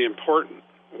very important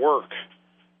work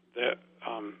that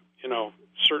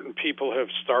certain people have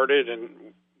started, and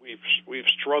we've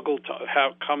struggled to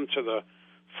have come to the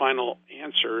final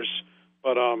answers.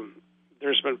 But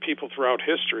there's been people throughout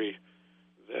history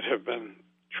that have been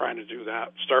trying to do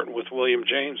that, starting with William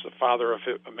James, the father of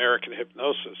American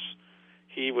hypnosis.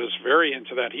 He was very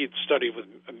into that. He'd studied with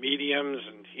mediums,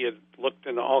 and he had looked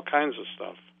into all kinds of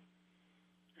stuff.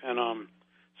 And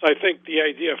so I think the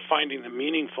idea of finding the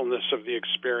meaningfulness of the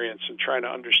experience and trying to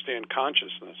understand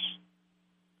consciousness.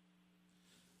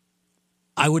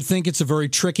 I would think it's a very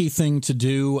tricky thing to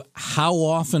do. How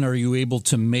often are you able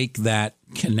to make that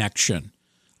connection?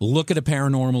 Look at a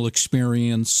paranormal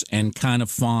experience and kind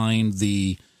of find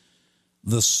the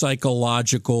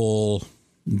psychological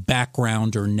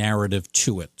background or narrative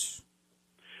to it.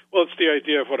 Well, it's the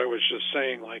idea of what I was just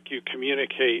saying. Like you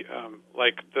communicate,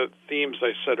 like the themes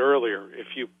I said earlier.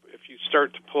 If you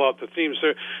start to pull out the themes,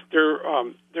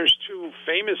 there's two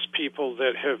famous people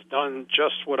that have done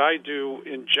just what I do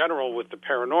in general with the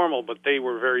paranormal, but they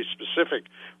were very specific.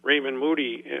 Raymond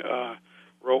Moody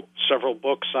wrote several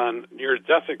books on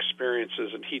near-death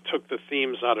experiences, and he took the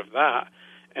themes out of that.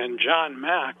 And John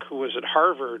Mack, who was at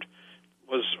Harvard,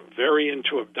 was very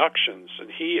into abductions,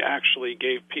 and he actually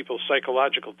gave people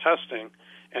psychological testing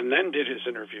and then did his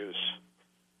interviews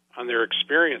on their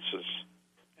experiences.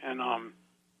 And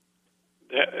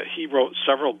he wrote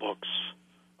several books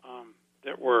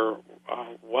that were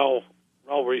well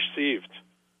received.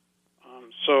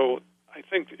 So I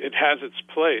think it has its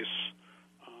place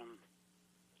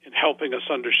in helping us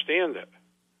understand it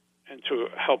and to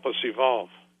help us evolve.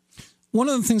 One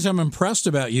of the things I'm impressed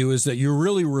about you is that you're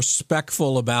really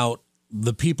respectful about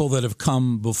the people that have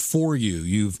come before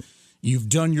you. You've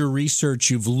done your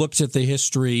research, you've looked at the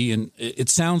history, and it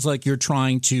sounds like you're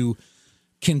trying to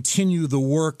continue the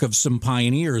work of some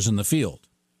pioneers in the field.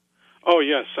 Oh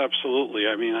yes, absolutely.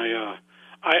 I mean, I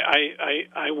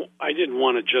didn't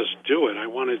want to just do it. I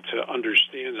wanted to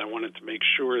understand. I wanted to make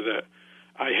sure that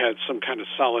I had some kind of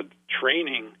solid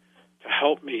training to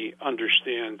help me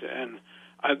understand. And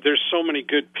there's so many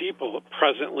good people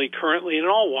presently, currently, in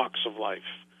all walks of life,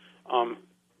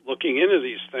 looking into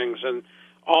these things. And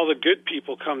all the good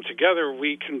people come together,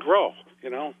 we can grow,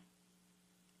 That's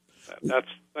the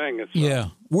thing. Yeah.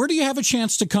 Where do you have a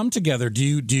chance to come together? Do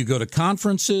you go to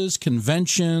conferences,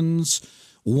 conventions,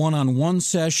 one-on-one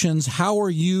sessions? How are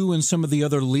you and some of the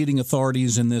other leading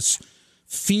authorities in this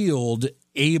field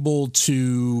able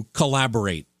to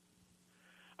collaborate?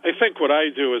 I think what I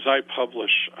do is I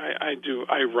publish.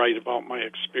 I write about my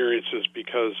experiences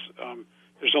because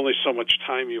there's only so much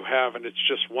time you have, and it's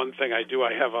just one thing I do.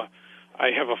 I have a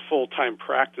full-time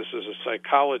practice as a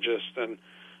psychologist and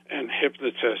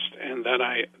hypnotist, and then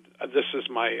I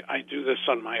do this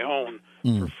on my own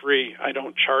for free. I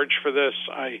don't charge for this.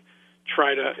 I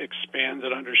try to expand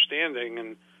an understanding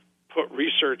and put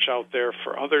research out there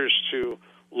for others to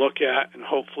look at, and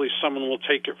hopefully someone will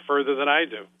take it further than I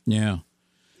do. Yeah.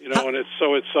 And it's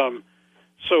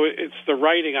the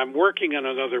writing. I'm working on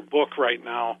another book right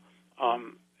now,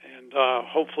 and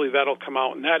hopefully that'll come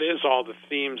out. And that is all the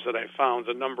themes that I found,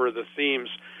 a number of the themes,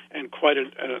 and quite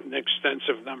an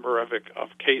extensive number of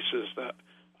cases that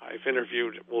I've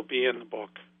interviewed will be in the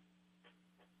book.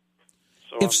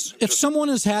 So if someone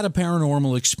has had a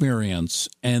paranormal experience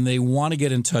and they want to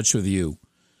get in touch with you,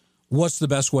 what's the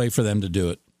best way for them to do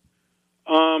it?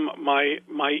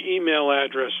 My email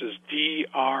address is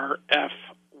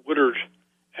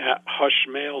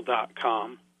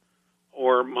drfwoodard@hushmail.com,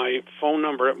 or my phone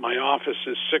number at my office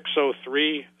is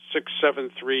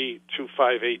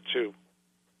 603-673-2582.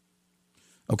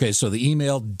 Okay, so the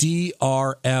email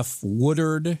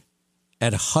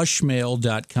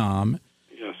drfwoodard@hushmail.com.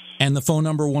 Yes. And the phone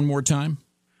number one more time?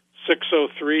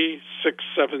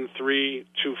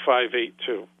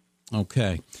 603-673-2582.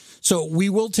 Okay. So we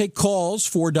will take calls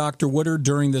for Dr. Woodard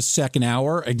during this second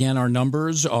hour. Again, our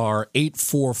numbers are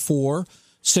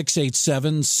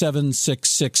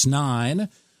 844-687-7669,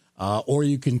 or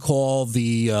you can call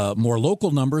the more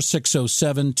local number,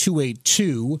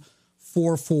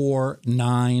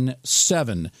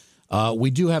 607-282-4497. We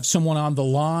do have someone on the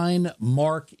line.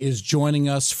 Mark is joining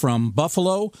us from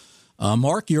Buffalo.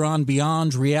 Mark, you're on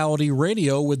Beyond Reality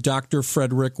Radio with Dr.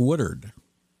 Frederick Woodard.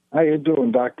 How you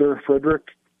doing, Dr.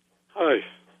 Frederick? Hi.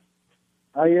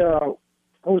 I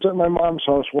was at my mom's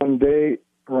house one day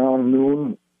around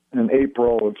noon in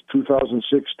April of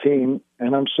 2016,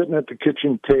 and I'm sitting at the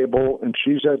kitchen table, and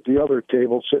she's at the other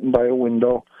table sitting by a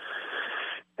window.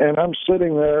 And I'm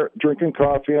sitting there drinking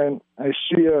coffee, and I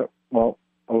see a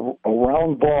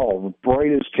round ball,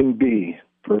 bright as can be,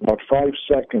 for about 5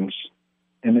 seconds.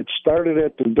 And it started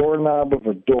at the doorknob of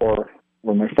a door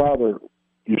where my father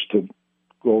used to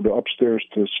go to upstairs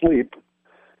to sleep,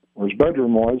 where his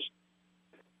bedroom was.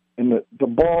 And the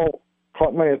ball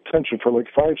caught my attention for like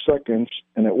 5 seconds,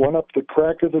 and it went up the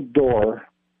crack of the door,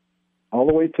 all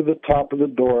the way to the top of the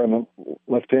door on the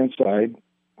left-hand side,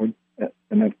 and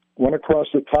it went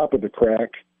across the top of the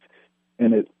crack,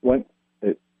 and it went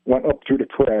up through the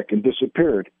crack and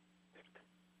disappeared.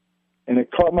 And it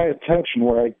caught my attention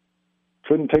where I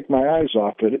couldn't take my eyes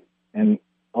off it, and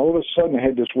all of a sudden I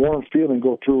had this warm feeling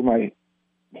go through my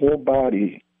whole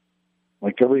body,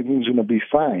 like everything's going to be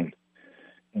fine.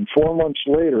 And 4 months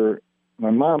later, my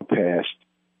mom passed,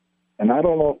 and I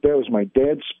don't know if that was my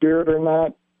dad's spirit or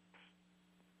not,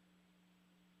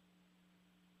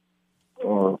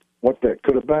 or what that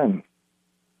could have been.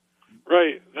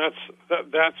 Right. That's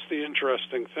the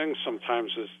interesting thing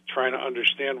sometimes, is trying to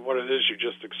understand what it is you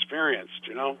just experienced,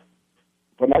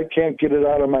 But I can't get it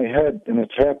out of my head, and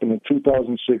it's happened in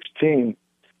 2016.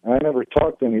 And I never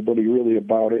talked to anybody really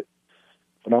about it.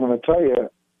 But I'm going to tell you,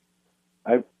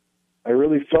 I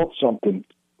really felt something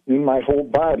in my whole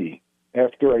body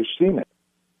after I seen it.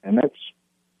 And that's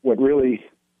what really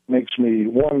makes me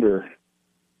wonder.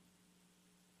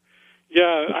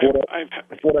 Yeah.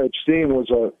 If what I'd seen was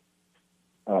a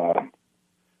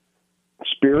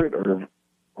spirit or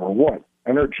what?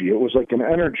 Energy. It was like an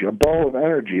energy, a ball of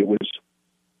energy.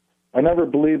 I never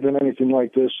believed in anything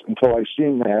like this until I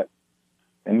seen that.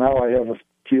 And now I have a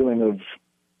feeling of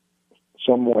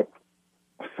somewhat,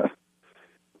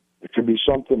 it could be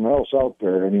something else out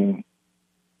there.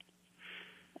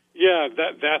 Yeah,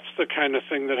 that's the kind of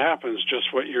thing that happens,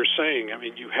 just what you're saying.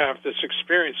 You have this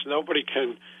experience. Nobody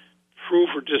can prove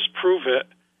or disprove it,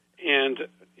 and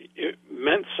it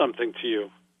meant something to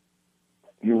you.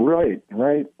 You're right.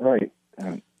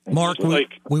 Mark,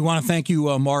 we want to thank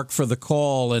you, Mark, for the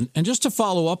call. And just to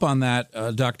follow up on that,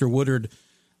 Dr. Woodard,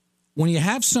 when you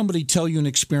have somebody tell you an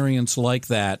experience like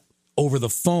that over the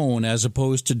phone as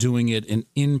opposed to doing it in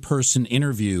in-person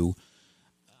interview,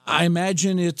 I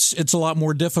imagine it's a lot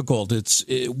more difficult.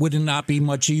 Would it not be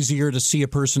much easier to see a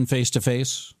person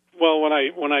face-to-face? Well, when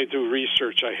I do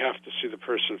research, I have to see the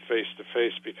person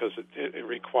face-to-face because it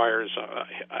requires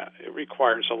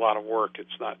a lot of work.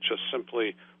 It's not just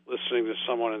simply listening to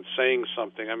someone and saying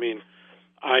something.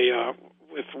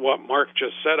 With what Mark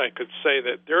just said, I could say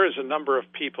that there is a number of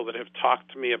people that have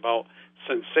talked to me about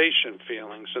sensation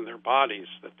feelings in their bodies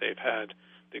that they've had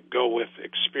that go with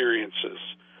experiences,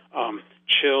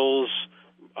 chills,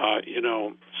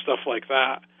 like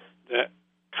that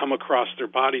come across their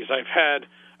bodies. I've had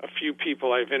a few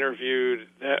people I've interviewed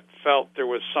that felt there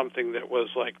was something that was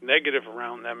like negative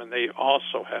around them, and they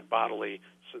also had bodily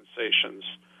sensations.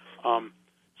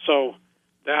 So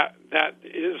that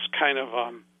is kind of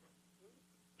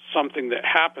something that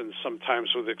happens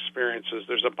sometimes with experiences.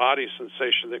 There's a body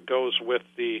sensation that goes with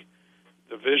the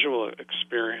visual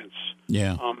experience.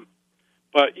 Yeah.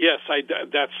 But yes, I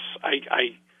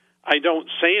don't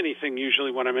say anything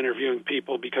usually when I'm interviewing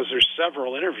people because there's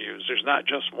several interviews. There's not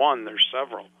just one. There's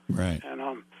several. Right.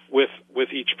 And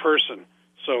with each person.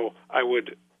 So I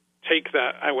would take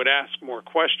that. I would ask more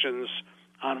questions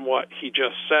on what he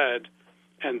just said,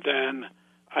 and then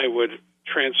I would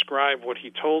transcribe what he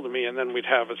told me, and then we'd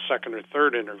have a second or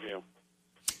third interview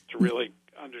to really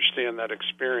understand that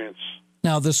experience.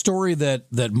 Now, the story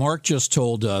that Mark just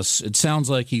told us, it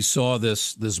sounds like he saw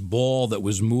this ball that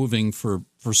was moving for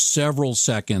several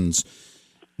seconds.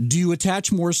 Do you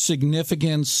attach more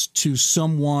significance to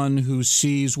someone who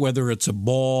sees, whether it's a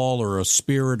ball or a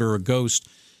spirit or a ghost,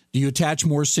 do you attach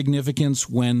more significance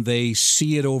when they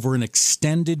see it over an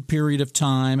extended period of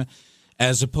time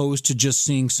as opposed to just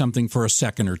seeing something for a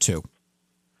second or two?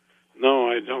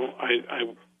 No, I don't.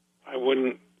 I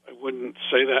wouldn't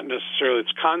say that necessarily.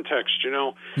 It's context, you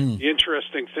know. The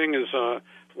interesting thing is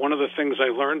one of the things I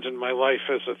learned in my life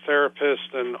as a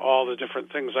therapist and all the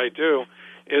different things I do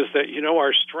is that, you know,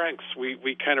 our strengths,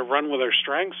 we kind of run with our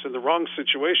strengths. In the wrong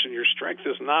situation, your strength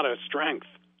is not a strength.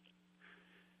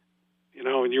 You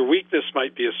know, and your weakness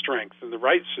might be a strength in the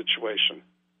right situation.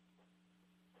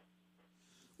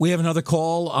 We have another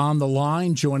call on the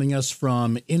line. Joining us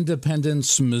from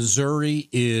Independence, Missouri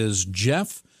is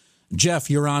Jeff. Jeff,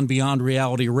 you're on Beyond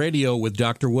Reality Radio with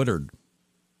Dr. Woodard.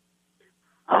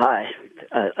 Hi.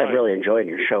 I really enjoyed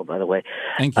your show, by the way.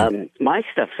 Thank you. My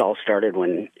stuff's all started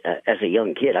when, as a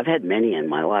young kid, I've had many in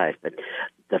my life, but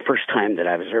the first time that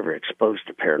I was ever exposed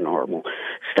to paranormal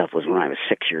stuff was when I was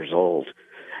 6 years old.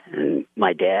 And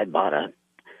my dad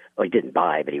he didn't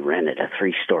buy, but he rented a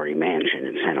 3-story mansion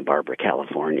in Santa Barbara,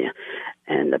 California.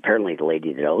 And apparently the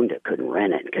lady that owned it couldn't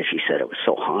rent it because she said it was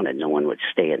so haunted, no one would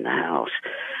stay in the house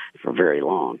for very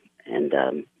long.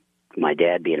 And my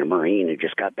dad, being a Marine who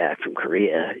just got back from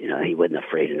Korea, you know, he wasn't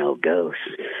afraid of no ghosts.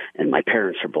 And my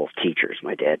parents are both teachers.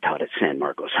 My dad taught at San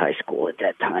Marcos High School at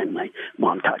that time. My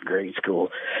mom taught grade school.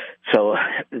 So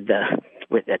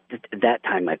at that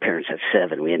time, my parents had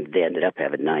 7. They ended up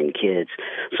having 9 kids.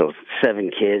 So 7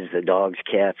 kids, the dogs,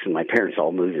 cats, and my parents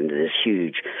all moved into this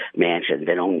huge mansion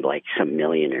that owned like some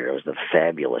millionaire. It was a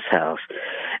fabulous house.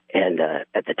 And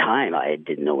at the time, I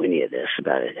didn't know any of this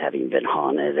about it having been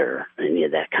haunted or any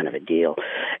of that kind of a deal.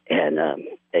 And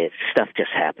stuff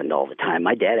just happened all the time.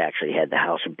 My dad actually had the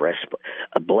house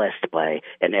blessed by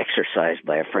and exorcised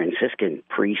by a Franciscan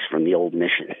priest from the old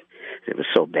mission. It was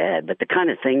so bad. But the kind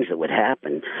of things that would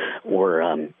happen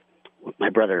were my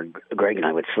brother Greg and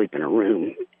I would sleep in a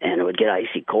room, and it would get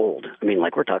icy cold. I mean,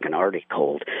 like we're talking Arctic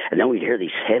cold. And then we'd hear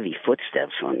these heavy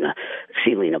footsteps on the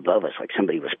ceiling above us, like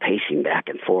somebody was pacing back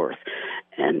and forth.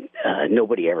 And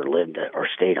nobody ever lived or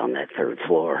stayed on that 3rd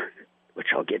floor, which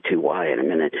I'll get to why in a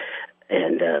minute.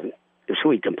 And so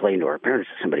we complained to our parents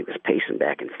that somebody was pacing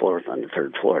back and forth on the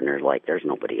 3rd floor, and they're like, there's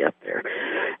nobody up there.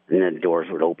 And then the doors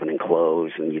would open and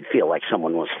close, and you'd feel like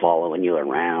someone was following you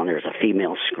around. There was a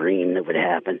female scream that would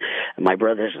happen. And my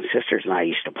brothers and sisters and I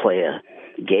used to play a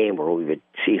game where we would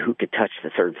see who could touch the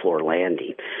 3rd floor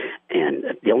landing.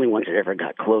 And the only ones that ever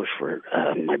got close were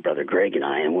my brother Greg and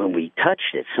I. And when we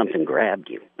touched it, something grabbed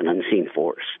you, an unseen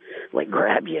force, like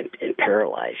grab you and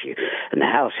paralyze you. And the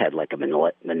house had like a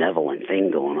benevolent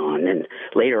thing going on. And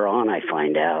later on, I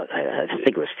find out, I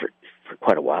think it was for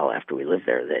quite a while after we lived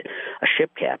there, that a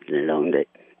ship captain had owned it.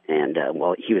 And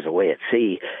while he was away at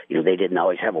sea, you know, they didn't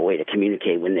always have a way to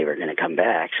communicate when they were going to come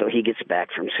back. So he gets back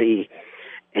from sea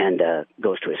and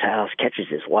goes to his house, catches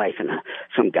his wife and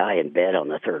some guy in bed on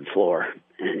the 3rd floor.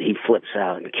 And he flips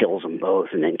out and kills them both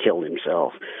and then killed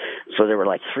himself. So there were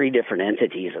like 3 different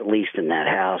entities, at least in that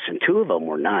house. And 2 of them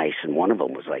were nice, and one of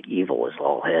them was like evil as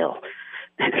all hell.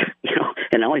 You know,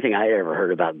 and the only thing I ever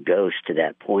heard about ghosts to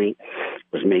that point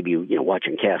was maybe, you know,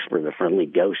 watching Casper the Friendly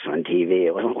Ghost on TV.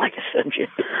 It wasn't like a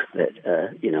subject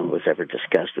that, you know, was ever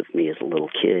discussed with me as a little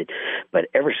kid. But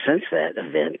ever since that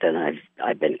event, then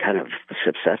I've been kind of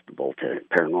susceptible to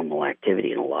paranormal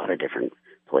activity in a lot of different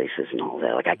places and all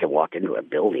that. Like I could walk into a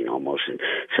building almost and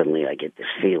suddenly I get this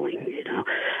feeling, you know.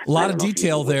 A lot of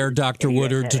detail there, Dr.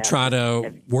 Woodard, to try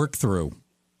to work through.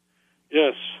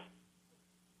 Yes.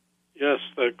 Yes,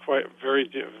 they're quite very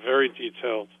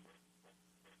detailed.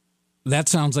 That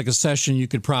sounds like a session you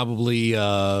could probably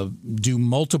do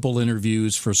multiple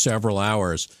interviews for several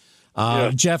hours.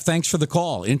 Yes. Jeff, thanks for the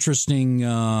call. Interesting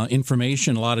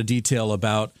information, a lot of detail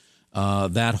about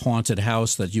that haunted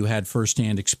house that you had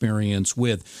firsthand experience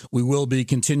with. We will be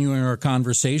continuing our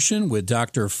conversation with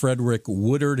Dr. Frederick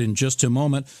Woodard in just a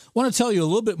moment. I want to tell you a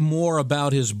little bit more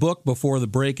about his book before the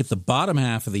break at the bottom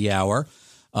half of the hour.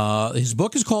 His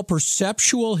book is called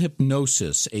Perceptual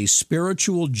Hypnosis, A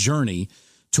Spiritual Journey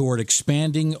Toward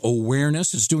Expanding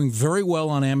Awareness. It's doing very well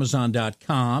on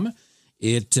Amazon.com.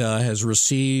 It has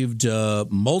received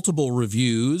multiple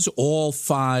reviews, all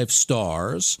 5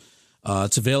 stars.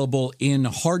 It's available in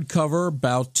hardcover,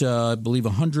 about, I believe,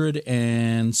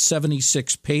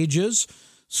 176 pages.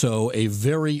 So a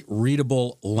very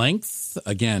readable length.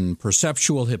 Again,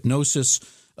 Perceptual Hypnosis,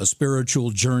 A Spiritual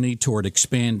Journey Toward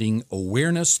Expanding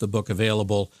Awareness. The book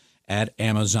available at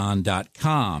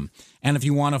Amazon.com. And if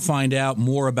you want to find out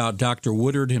more about Dr.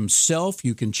 Woodard himself,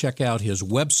 you can check out his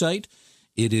website.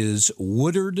 It is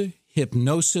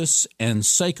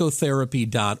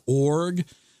WoodardHypnosisAndPsychotherapy.org.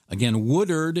 Again,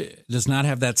 Woodard does not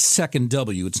have that second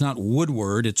W. It's not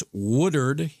Woodward. It's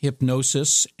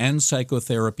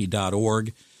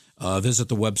WoodardHypnosisAndPsychotherapy.org. Visit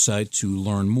the website to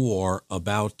learn more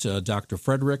about Dr.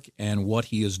 Frederick and what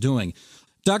he is doing.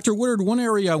 Dr. Woodard, one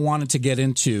area I wanted to get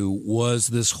into was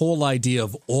this whole idea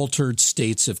of altered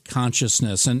states of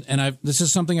consciousness. And this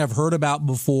is something I've heard about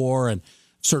before and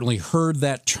certainly heard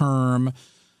that term.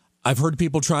 I've heard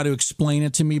people try to explain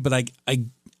it to me, but I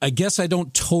guess I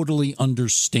don't totally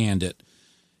understand it.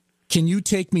 Can you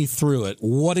take me through it?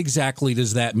 What exactly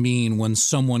does that mean when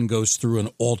someone goes through an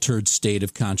altered state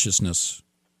of consciousness?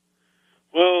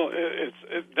 Well,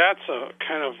 that's a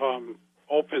kind of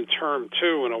open term,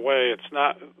 too, in a way. It's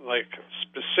not, like,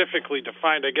 specifically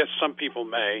defined. I guess some people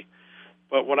may.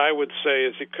 But what I would say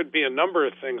is it could be a number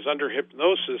of things. Under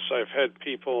hypnosis, I've had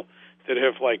people that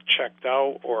have, like, checked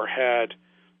out or had,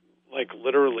 like,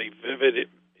 literally vivid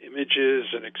images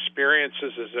and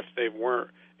experiences as if they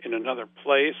weren't in another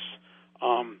place.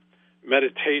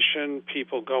 Meditation,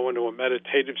 people go into a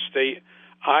meditative state.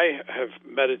 I have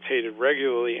meditated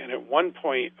regularly, and at one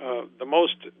point, the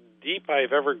most deep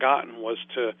I've ever gotten was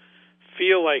to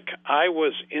feel like I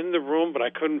was in the room, but I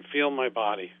couldn't feel my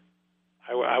body.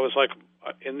 I was like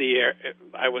in the air.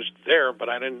 I was there, but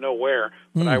I didn't know where.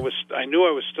 But I knew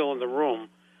I was still in the room,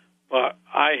 but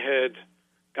I had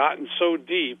gotten so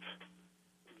deep.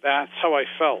 That's how I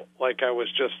felt, like I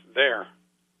was just there.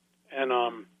 And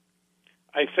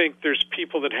I think there's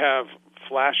people that have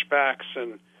flashbacks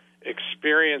and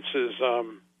experiences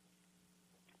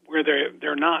where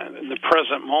they're not in the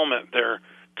present moment. They're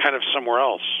kind of somewhere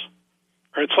else.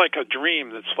 Or it's like a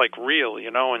dream that's like real,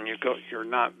 and you're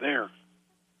not there.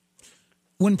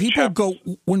 When people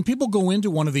go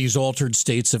into one of these altered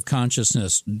states of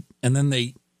consciousness and then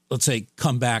they, let's say,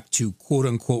 come back to quote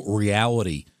unquote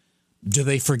reality, do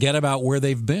they forget about where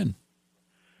they've been?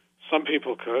 Some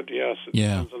people could, yes. It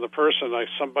depends on the person. Like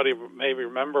somebody may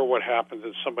remember what happened,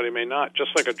 and somebody may not.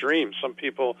 Just like a dream. Some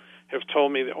people have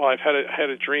told me that, I've had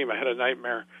a dream, I had a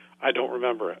nightmare. I don't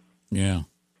remember it. Yeah.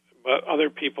 But other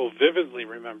people vividly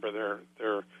remember their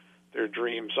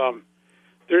dreams.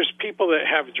 There's people that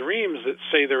have dreams that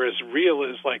say they're as real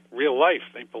as like real life.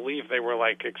 They believe they were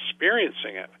like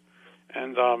experiencing it,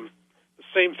 and the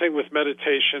same thing with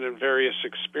meditation and various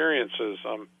experiences.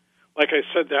 Like I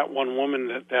said, that one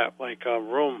woman that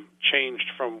room changed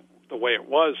from the way it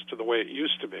was to the way it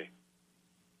used to be.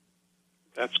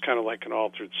 That's kind of like an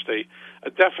altered state. A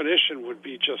definition would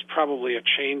be just probably a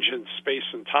change in space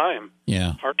and time,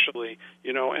 partially,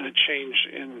 and a change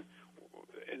in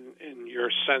your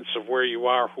sense of where you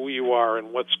are, who you are,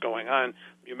 and what's going on.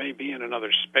 You may be in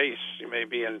another space. You may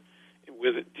be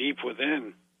deep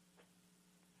within.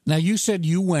 Now, you said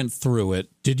you went through it.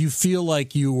 Did you feel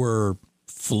like you were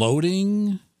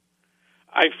floating?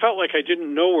 I felt like I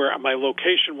didn't know where my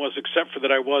location was, except for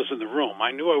that I was in the room.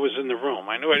 I knew I was in the room.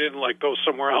 I knew I didn't go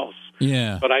somewhere else.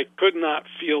 Yeah. But I could not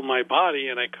feel my body,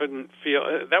 and I couldn't feel.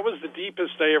 That was the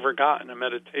deepest I ever got in a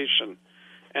meditation,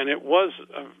 and it was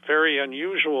a very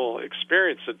unusual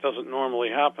experience that doesn't normally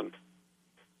happen.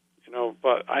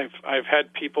 But I've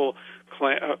had people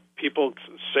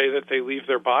say that they leave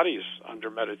their bodies under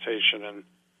meditation and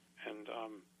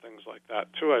things like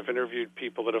that too. I've interviewed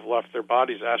people that have left their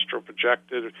bodies. Astral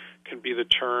projected can be the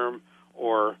term,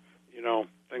 or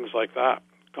things like that.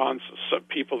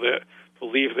 People that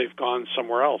believe they've gone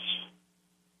somewhere else.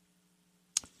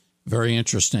 Very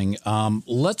interesting.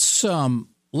 Let's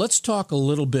talk a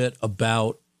little bit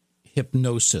about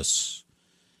hypnosis.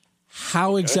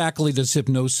 How exactly does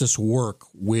hypnosis work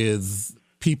with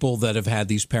people that have had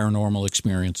these paranormal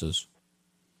experiences?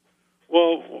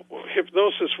 Well, hypnosis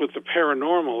hypnosis with the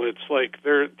paranormal, it's like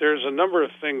there's a number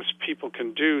of things people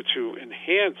can do to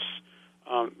enhance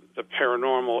the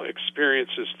paranormal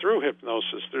experiences through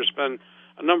hypnosis. There's been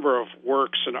a number of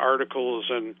works and articles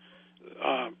and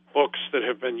books that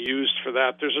have been used for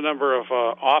that. There's a number of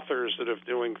authors that are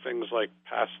doing things like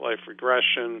past life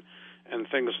regression and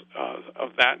things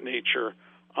of that nature.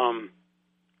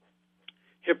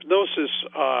 Hypnosis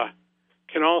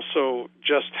can also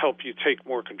just help you take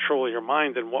more control of your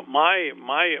mind. And what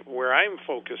where I'm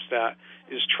focused at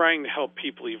is trying to help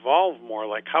people evolve more.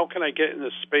 Like, how can I get in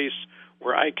this space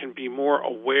where I can be more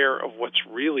aware of what's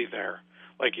really there?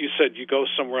 Like you said, you go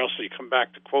somewhere else and you come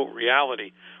back to quote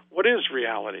reality. What is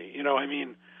reality? You know, I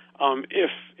mean,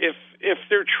 if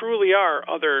there truly are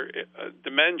other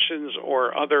dimensions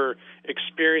or other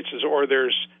experiences, or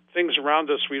there's things around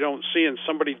us we don't see, and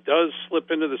somebody does slip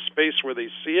into the space where they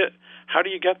see it, how do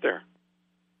you get there?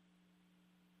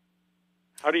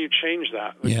 How do you change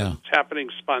that? Yeah. It's happening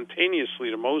spontaneously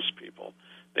to most people.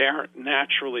 They aren't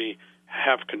naturally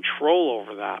have control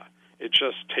over that. It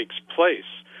just takes place.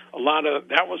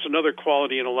 That was another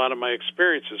quality in a lot of my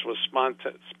experiences was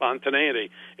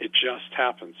spontaneity. It just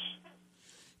happens.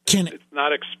 It's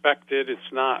not expected.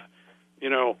 It's not,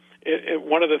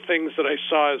 one of the things that I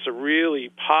saw as a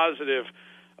really positive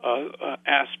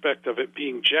aspect of it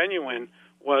being genuine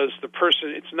was the person,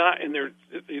 it's not in their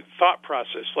thought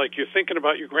process. Like you're thinking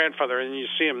about your grandfather and you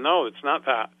see him. No, it's not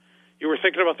that. You were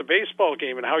thinking about the baseball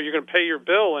game and how you're going to pay your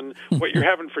bill and what you're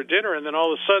having for dinner, and then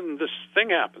all of a sudden this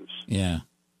thing happens. Yeah.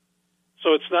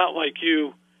 So it's not like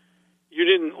you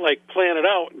didn't like plan it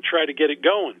out and try to get it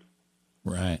going.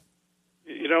 Right.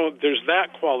 There's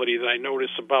that quality that I notice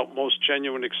about most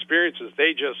genuine experiences.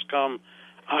 They just come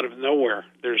out of nowhere.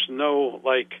 There's no,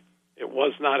 it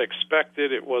was not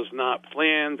expected. It was not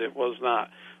planned. It was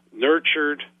not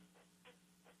nurtured.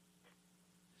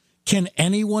 Can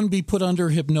anyone be put under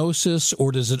hypnosis,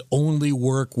 or does it only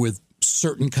work with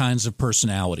certain kinds of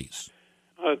personalities?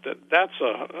 That's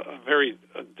a very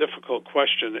difficult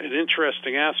question. An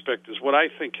interesting aspect is what I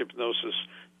think hypnosis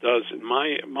does, in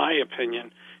my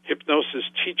opinion. Hypnosis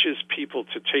teaches people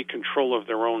to take control of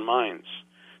their own minds.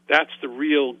 That's the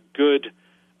real good,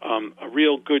 a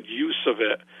real good use of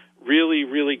it. Really,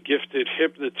 really gifted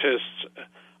hypnotists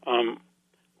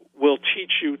will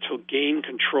teach you to gain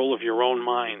control of your own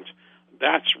mind.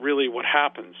 That's really what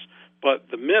happens. But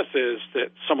the myth is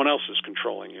that someone else is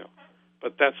controlling you.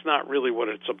 But that's not really what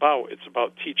it's about. It's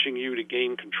about teaching you to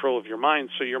gain control of your mind.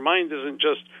 So your mind isn't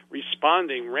just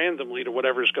responding randomly to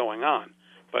whatever's going on,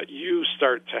 but you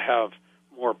start to have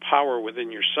more power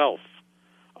within yourself.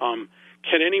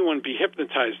 Can anyone be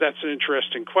hypnotized? That's an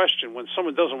interesting question. When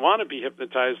someone doesn't want to be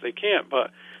hypnotized, they can't. But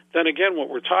then again, what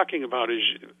we're talking about is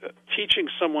teaching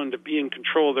someone to be in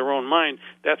control of their own mind.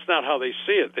 That's not how they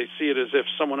see it. They see it as if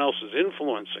someone else is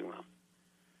influencing them.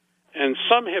 And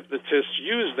some hypnotists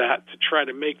use that to try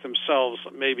to make themselves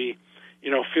maybe,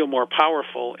 feel more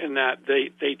powerful, in that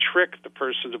they trick the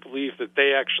person to believe that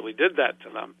they actually did that to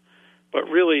them. But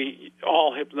really,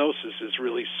 all hypnosis is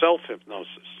really self-hypnosis.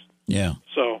 Yeah.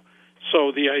 So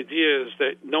the idea is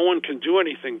that no one can do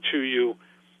anything to you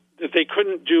that they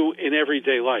couldn't do in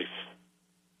everyday life.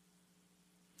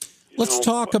 Let's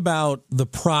talk about the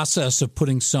process of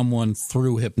putting someone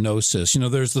through hypnosis.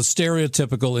 There's the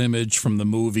stereotypical image from the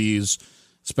movies,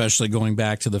 especially going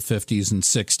back to the 50s and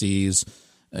 60s.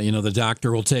 The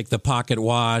doctor will take the pocket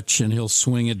watch and he'll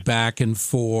swing it back and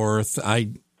forth. I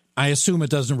assume it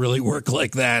doesn't really work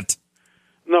like that.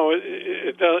 No,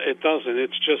 it doesn't.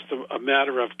 It's just a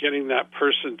matter of getting that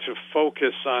person to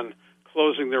focus on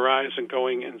closing their eyes and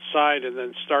going inside, and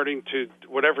then starting to,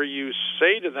 whatever you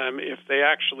say to them, if they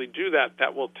actually do that,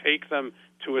 that will take them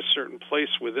to a certain place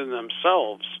within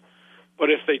themselves. But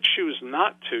if they choose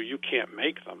not to, you can't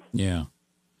make them. Yeah.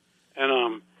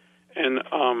 And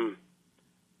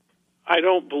I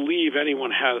don't believe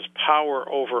anyone has power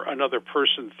over another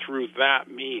person through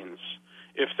that means.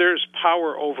 If there's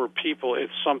power over people,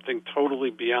 it's something totally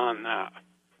beyond that.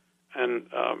 And,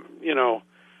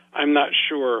 I'm not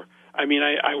sure. I mean,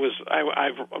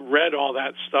 I've read all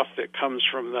that stuff that comes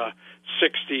from the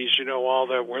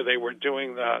 60s, where they were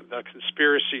doing the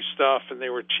conspiracy stuff, and they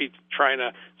were trying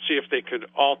to see if they could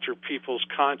alter people's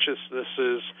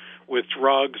consciousnesses with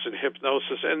drugs and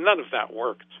hypnosis, and none of that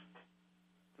worked.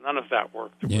 None of that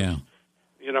worked. Yeah.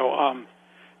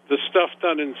 The stuff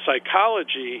done in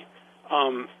psychology,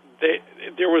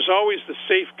 there was always the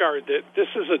safeguard that this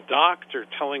is a doctor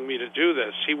telling me to do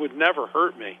this. He would never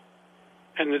hurt me.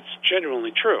 And it's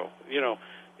genuinely true. You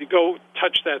go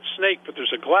touch that snake, but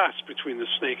there's a glass between the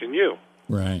snake and you.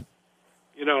 Right.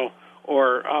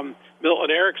 Or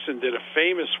Milton Erickson did a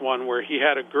famous one where he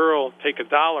had a girl take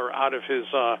 $1 out of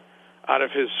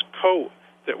his coat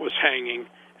that was hanging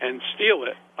and steal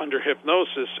it under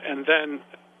hypnosis, and then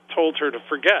told her to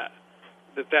forget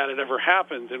that had ever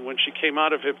happened. And when she came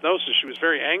out of hypnosis, she was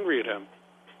very angry at him,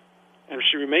 and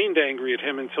she remained angry at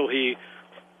him until he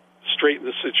straightened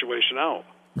the situation out.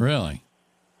 Really?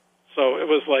 So it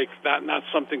was like not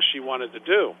something she wanted to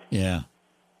do. Yeah.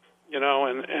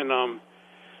 And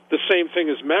the same thing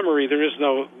as memory. There is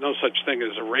no such thing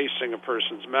as erasing a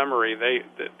person's memory.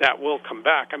 That will come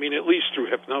back. I mean, at least through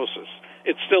hypnosis.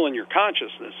 It's still in your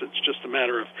consciousness. It's just a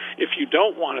matter of, if you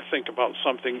don't want to think about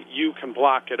something, you can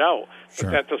block it out. Sure.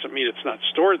 But that doesn't mean it's not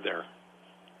stored there.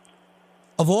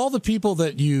 Of all the people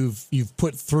that you've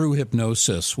put through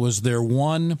hypnosis, was there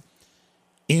one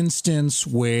instance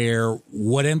where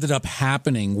what ended up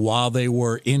happening while they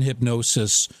were in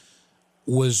hypnosis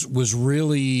was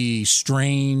really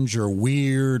strange or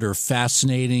weird or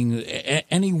fascinating?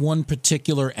 Any one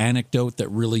particular anecdote that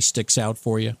really sticks out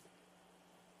for you?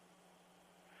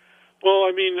 Well,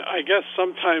 I mean, I guess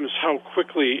sometimes how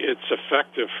quickly it's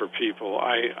effective for people.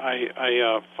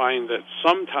 I find that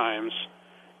sometimes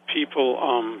people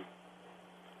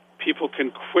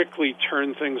can quickly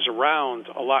turn things around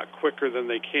a lot quicker than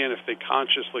they can if they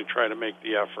consciously try to make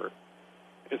the effort.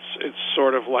 It's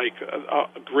sort of like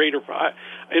a greater.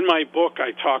 In my book,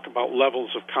 I talk about levels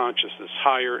of consciousness,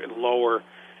 higher and lower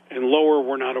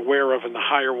we're not aware of, and the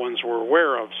higher ones we're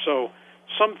aware of. So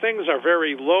some things are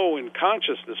very low in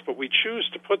consciousness, but we choose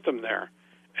to put them there,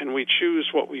 and we choose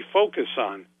what we focus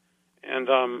on. And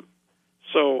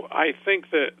so I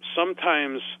think that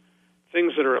sometimes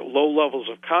things that are at low levels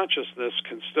of consciousness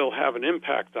can still have an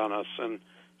impact on us, and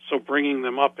so bringing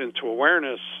them up into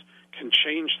awareness can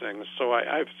change things. So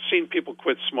I've seen people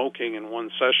quit smoking in one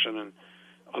session, and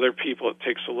other people it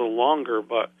takes a little longer,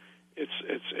 but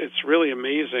it's really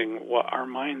amazing what our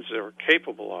minds are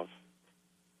capable of.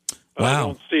 But wow. I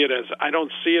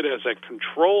don't see it as a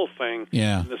control thing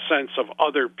in the sense of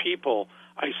other people.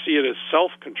 I see it as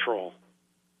self-control.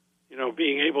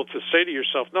 Being able to say to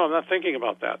yourself, no, I'm not thinking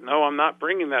about that. No, I'm not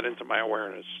bringing that into my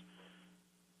awareness.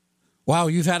 Wow,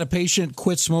 you've had a patient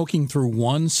quit smoking through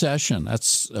one session.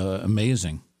 That's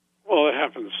amazing. Well, that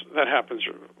happens,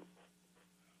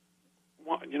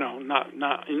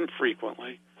 not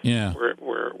infrequently. Yeah.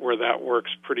 Where that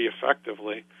works pretty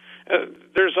effectively.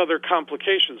 There's other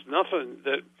complications. None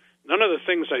of the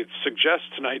things I suggest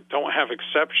tonight don't have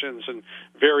exceptions and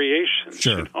variations.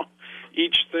 Sure.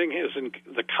 Each thing is in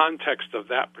the context of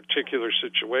that particular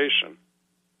situation.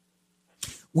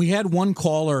 We had one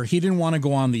caller. He didn't want to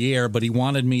go on the air, but he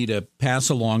wanted me to pass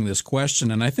along this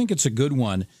question, and I think it's a good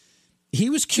one. He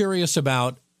was curious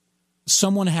about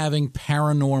someone having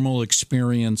paranormal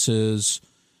experiences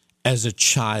as a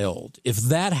child. If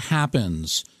that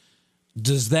happens,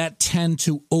 does that tend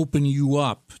to open you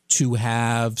up to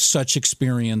have such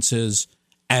experiences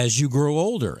as you grow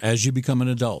older, as you become an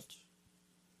adult?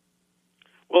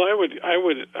 Well,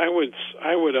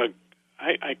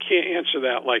 I can't answer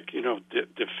that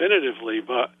definitively,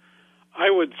 but I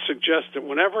would suggest that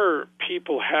whenever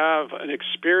people have an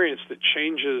experience that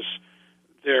changes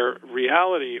their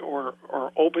reality or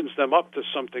opens them up to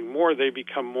something more, they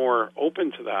become more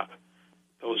open to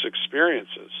those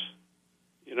experiences.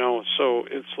 So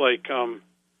it's like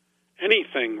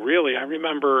anything, really. I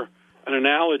remember an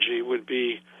analogy would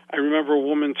be, I remember a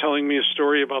woman telling me a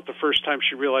story about the first time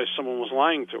she realized someone was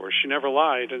lying to her. She never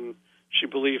lied, and she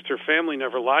believed her family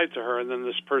never lied to her, and then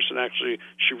this person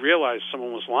she realized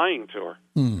someone was lying to her.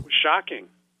 It was shocking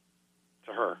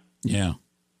to her. Yeah.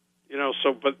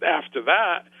 But after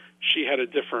that, she had a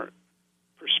different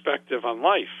perspective on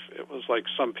life. It was like,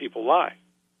 some people lie.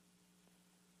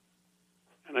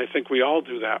 And I think we all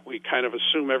do that. We kind of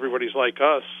assume everybody's like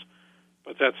us,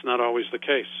 but that's not always the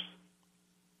case.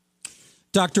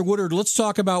 Dr. Woodard, let's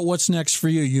talk about what's next for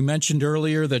you. You mentioned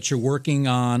earlier that you're working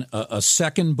on a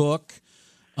second book.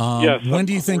 Yes. When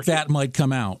do you think that might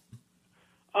come out?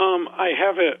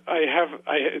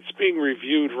 It's being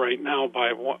reviewed right now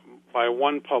by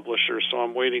one publisher, so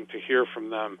I'm waiting to hear from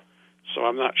them. So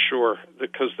I'm not sure,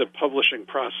 because the publishing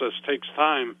process takes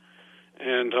time,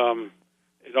 and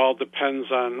it all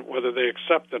depends on whether they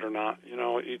accept it or not.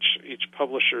 Each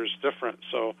publisher is different.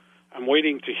 So I'm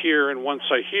waiting to hear, and once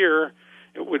I hear,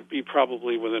 it would be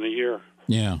probably within a year.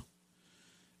 Yeah.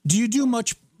 Do you do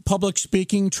much public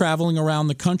speaking, traveling around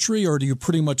the country, or do you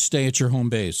pretty much stay at your home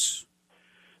base?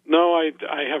 No, I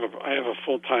have a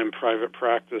full-time private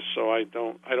practice, so I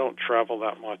don't travel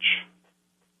that much.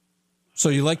 So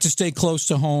you like to stay close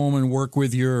to home and work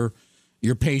with your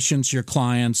patients, your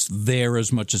clients there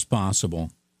as much as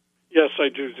possible. I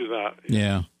do that.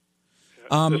 Yeah.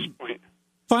 At this point.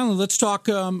 Finally, let's talk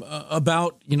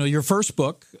about your first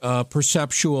book,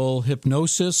 Perceptual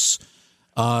Hypnosis.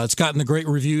 It's gotten the great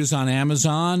reviews on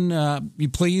Amazon. You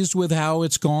pleased with how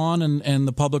it's gone and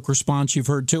the public response you've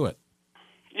heard to it?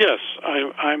 Yes,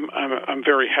 I'm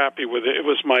very happy with it. It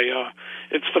was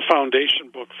it's the foundation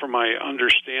book for my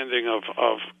understanding of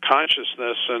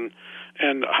consciousness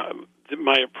and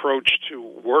my approach to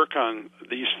work on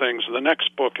these things. The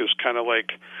next book is kind of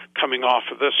like coming off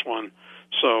of this one,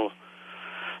 so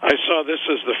I saw this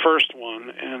as the first one,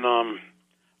 and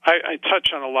I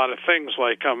touch on a lot of things.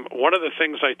 Like one of the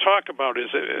things I talk about is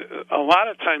a lot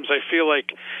of times I feel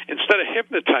like instead of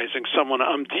hypnotizing someone,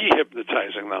 I'm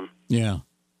dehypnotizing them. Yeah.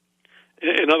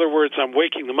 In other words, I'm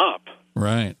waking them up.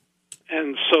 Right.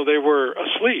 And so they were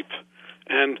asleep.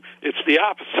 And it's the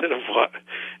opposite of what,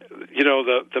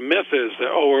 the myth is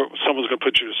that, someone's going to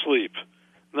put you to sleep.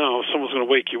 No, someone's going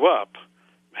to wake you up,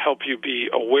 help you be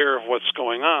aware of what's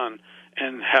going on,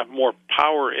 and have more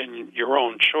power in your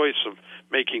own choice of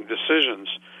making decisions.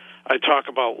 I talk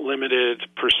about limited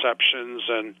perceptions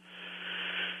and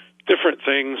different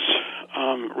things,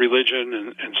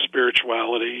 religion and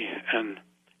spirituality, and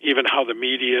even how the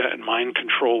media and mind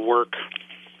control work.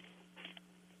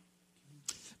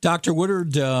 Dr.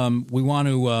 Woodard, we want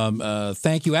to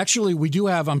thank you. Actually, we do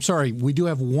have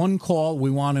one call we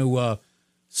want to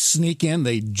sneak in.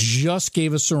 They just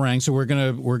gave us a ring, so we're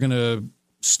gonna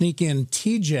sneak in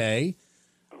TJ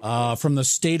from the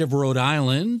state of Rhode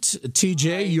Island.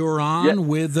 TJ, you're on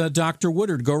with Dr.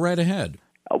 Woodard. Go right ahead.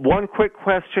 One quick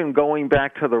question going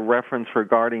back to the reference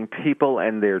regarding people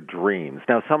and their dreams.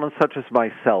 Now, someone such as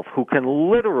myself who can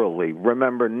literally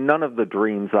remember none of the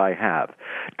dreams I have,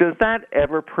 does that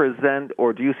ever present,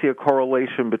 or do you see a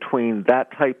correlation between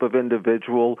that type of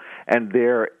individual and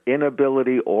their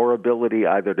inability or ability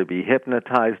either to be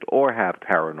hypnotized or have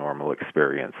paranormal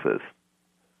experiences?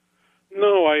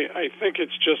 No, I think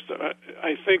it's just,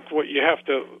 I think what you have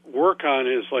to work on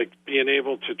is like being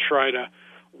able to try to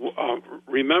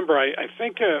remember. I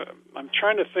think I'm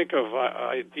trying to think of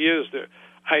ideas that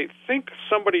I think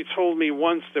somebody told me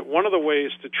once that one of the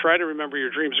ways to try to remember your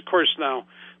dreams, of course now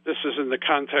this is in the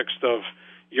context of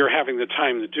you're having the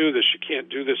time to do this. You can't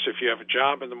do this if you have a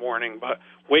job in the morning, but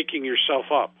waking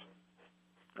yourself up.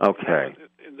 Okay.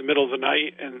 In the middle of the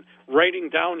night and writing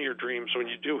down your dreams when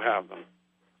you do have them.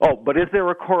 Oh, but is there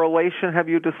a correlation, have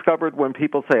you discovered, when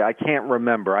people say, I can't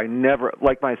remember, I never,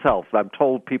 like myself, I'm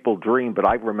told people dream, but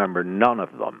I remember none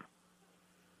of them?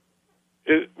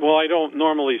 Well, I don't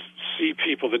normally see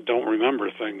people that don't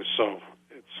remember things, so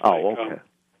it's okay.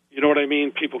 You know what I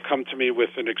mean? People come to me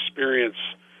with an experience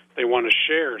they want to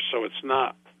share, so it's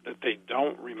not that they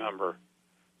don't remember.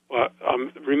 But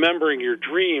remembering your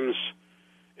dreams,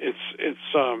 it's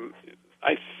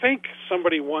I think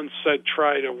somebody once said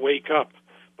try to wake up.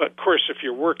 But, of course, if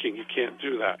you're working, you can't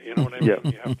do that. You know what I mean? Yeah.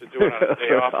 You have to do it on a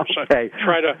day off or something. Okay.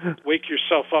 Try to wake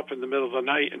yourself up in the middle of the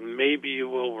night, and maybe you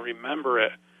will remember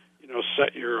it.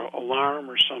 Set your alarm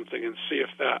or something and see if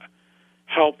that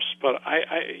helps. But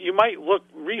you might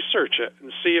research it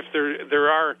and see if there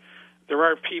are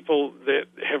people that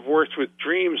have worked with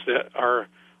dreams that are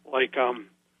like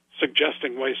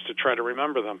suggesting ways to try to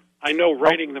remember them. I know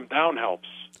writing them down helps.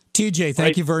 TJ,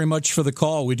 thank you very much for the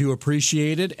call. We do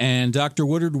appreciate it. And Dr.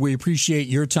 Woodard, we appreciate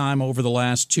your time over the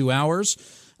last 2 hours.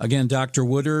 Again, Dr.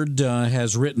 Woodard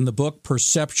has written the book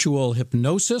Perceptual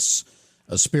Hypnosis,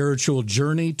 A Spiritual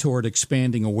Journey Toward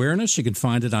Expanding Awareness. You can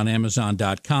find it on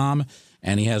Amazon.com.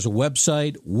 And he has a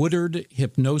website,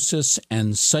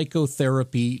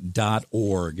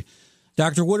 WoodardHypnosisAndPsychotherapy.org.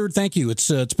 Dr. Woodard, thank you. It's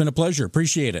been a pleasure.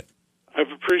 Appreciate it.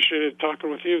 I've appreciated talking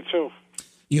with you, too.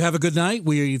 You have a good night.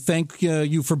 We thank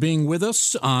you for being with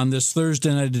us on this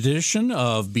Thursday night edition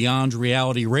of Beyond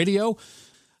Reality Radio.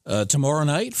 Tomorrow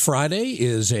night, Friday,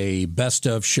 is a best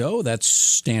of show. That's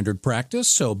standard practice.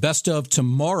 So best of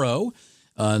tomorrow.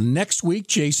 Next week,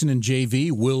 Jason and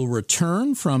JV will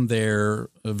return from their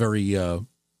very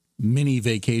mini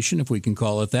vacation, if we can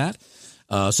call it that.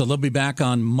 So they'll be back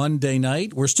on Monday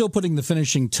night. We're still putting the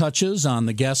finishing touches on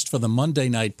the guest for the Monday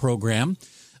night program.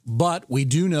 But we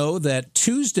do know that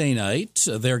Tuesday night,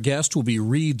 their guest will be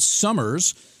Reed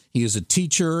Summers. He is a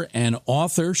teacher and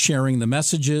author sharing the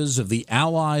messages of the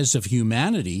Allies of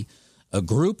Humanity, a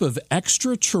group of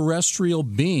extraterrestrial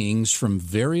beings from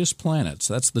various planets.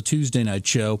 That's the Tuesday night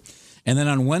show. And then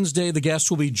on Wednesday, the guest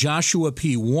will be Joshua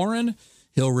P. Warren.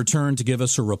 He'll return to give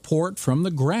us a report from the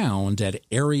ground at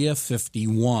Area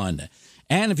 51.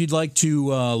 And if you'd like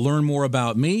to learn more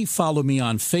about me, follow me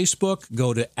on Facebook.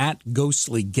 Go to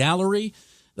 @GhostlyGallery.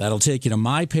 That'll take you to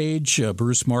my page,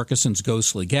 Bruce Markuson's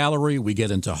Ghostly Gallery. We get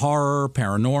into horror,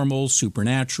 paranormal,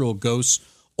 supernatural, ghosts,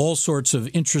 all sorts of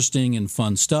interesting and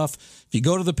fun stuff. If you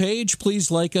go to the page,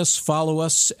 please like us, follow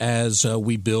us as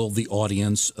we build the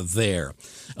audience there.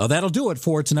 That'll do it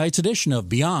for tonight's edition of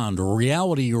Beyond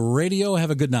Reality Radio.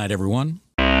 Have a good night, everyone.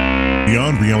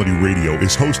 Beyond Reality Radio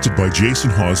is hosted by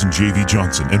Jason Hawes and J.V.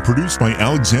 Johnson and produced by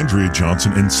Alexandria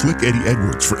Johnson and Slick Eddie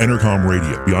Edwards for Entercom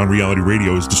Radio. Beyond Reality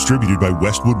Radio is distributed by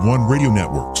Westwood One Radio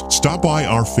Networks. Stop by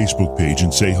our Facebook page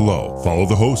and say hello. Follow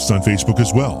the hosts on Facebook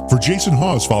as well. For Jason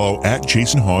Hawes, follow at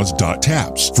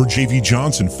jasonhawes.taps. For J.V.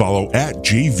 Johnson, follow at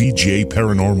JVJ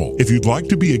Paranormal. If you'd like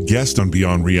to be a guest on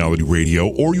Beyond Reality Radio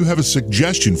or you have a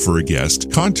suggestion for a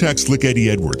guest, contact Slick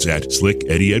Eddie Edwards at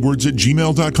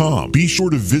slickeddieedwards@gmail.com. Be sure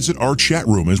to visit our chat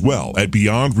room as well at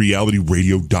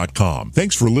beyondrealityradio.com.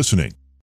 Thanks for listening.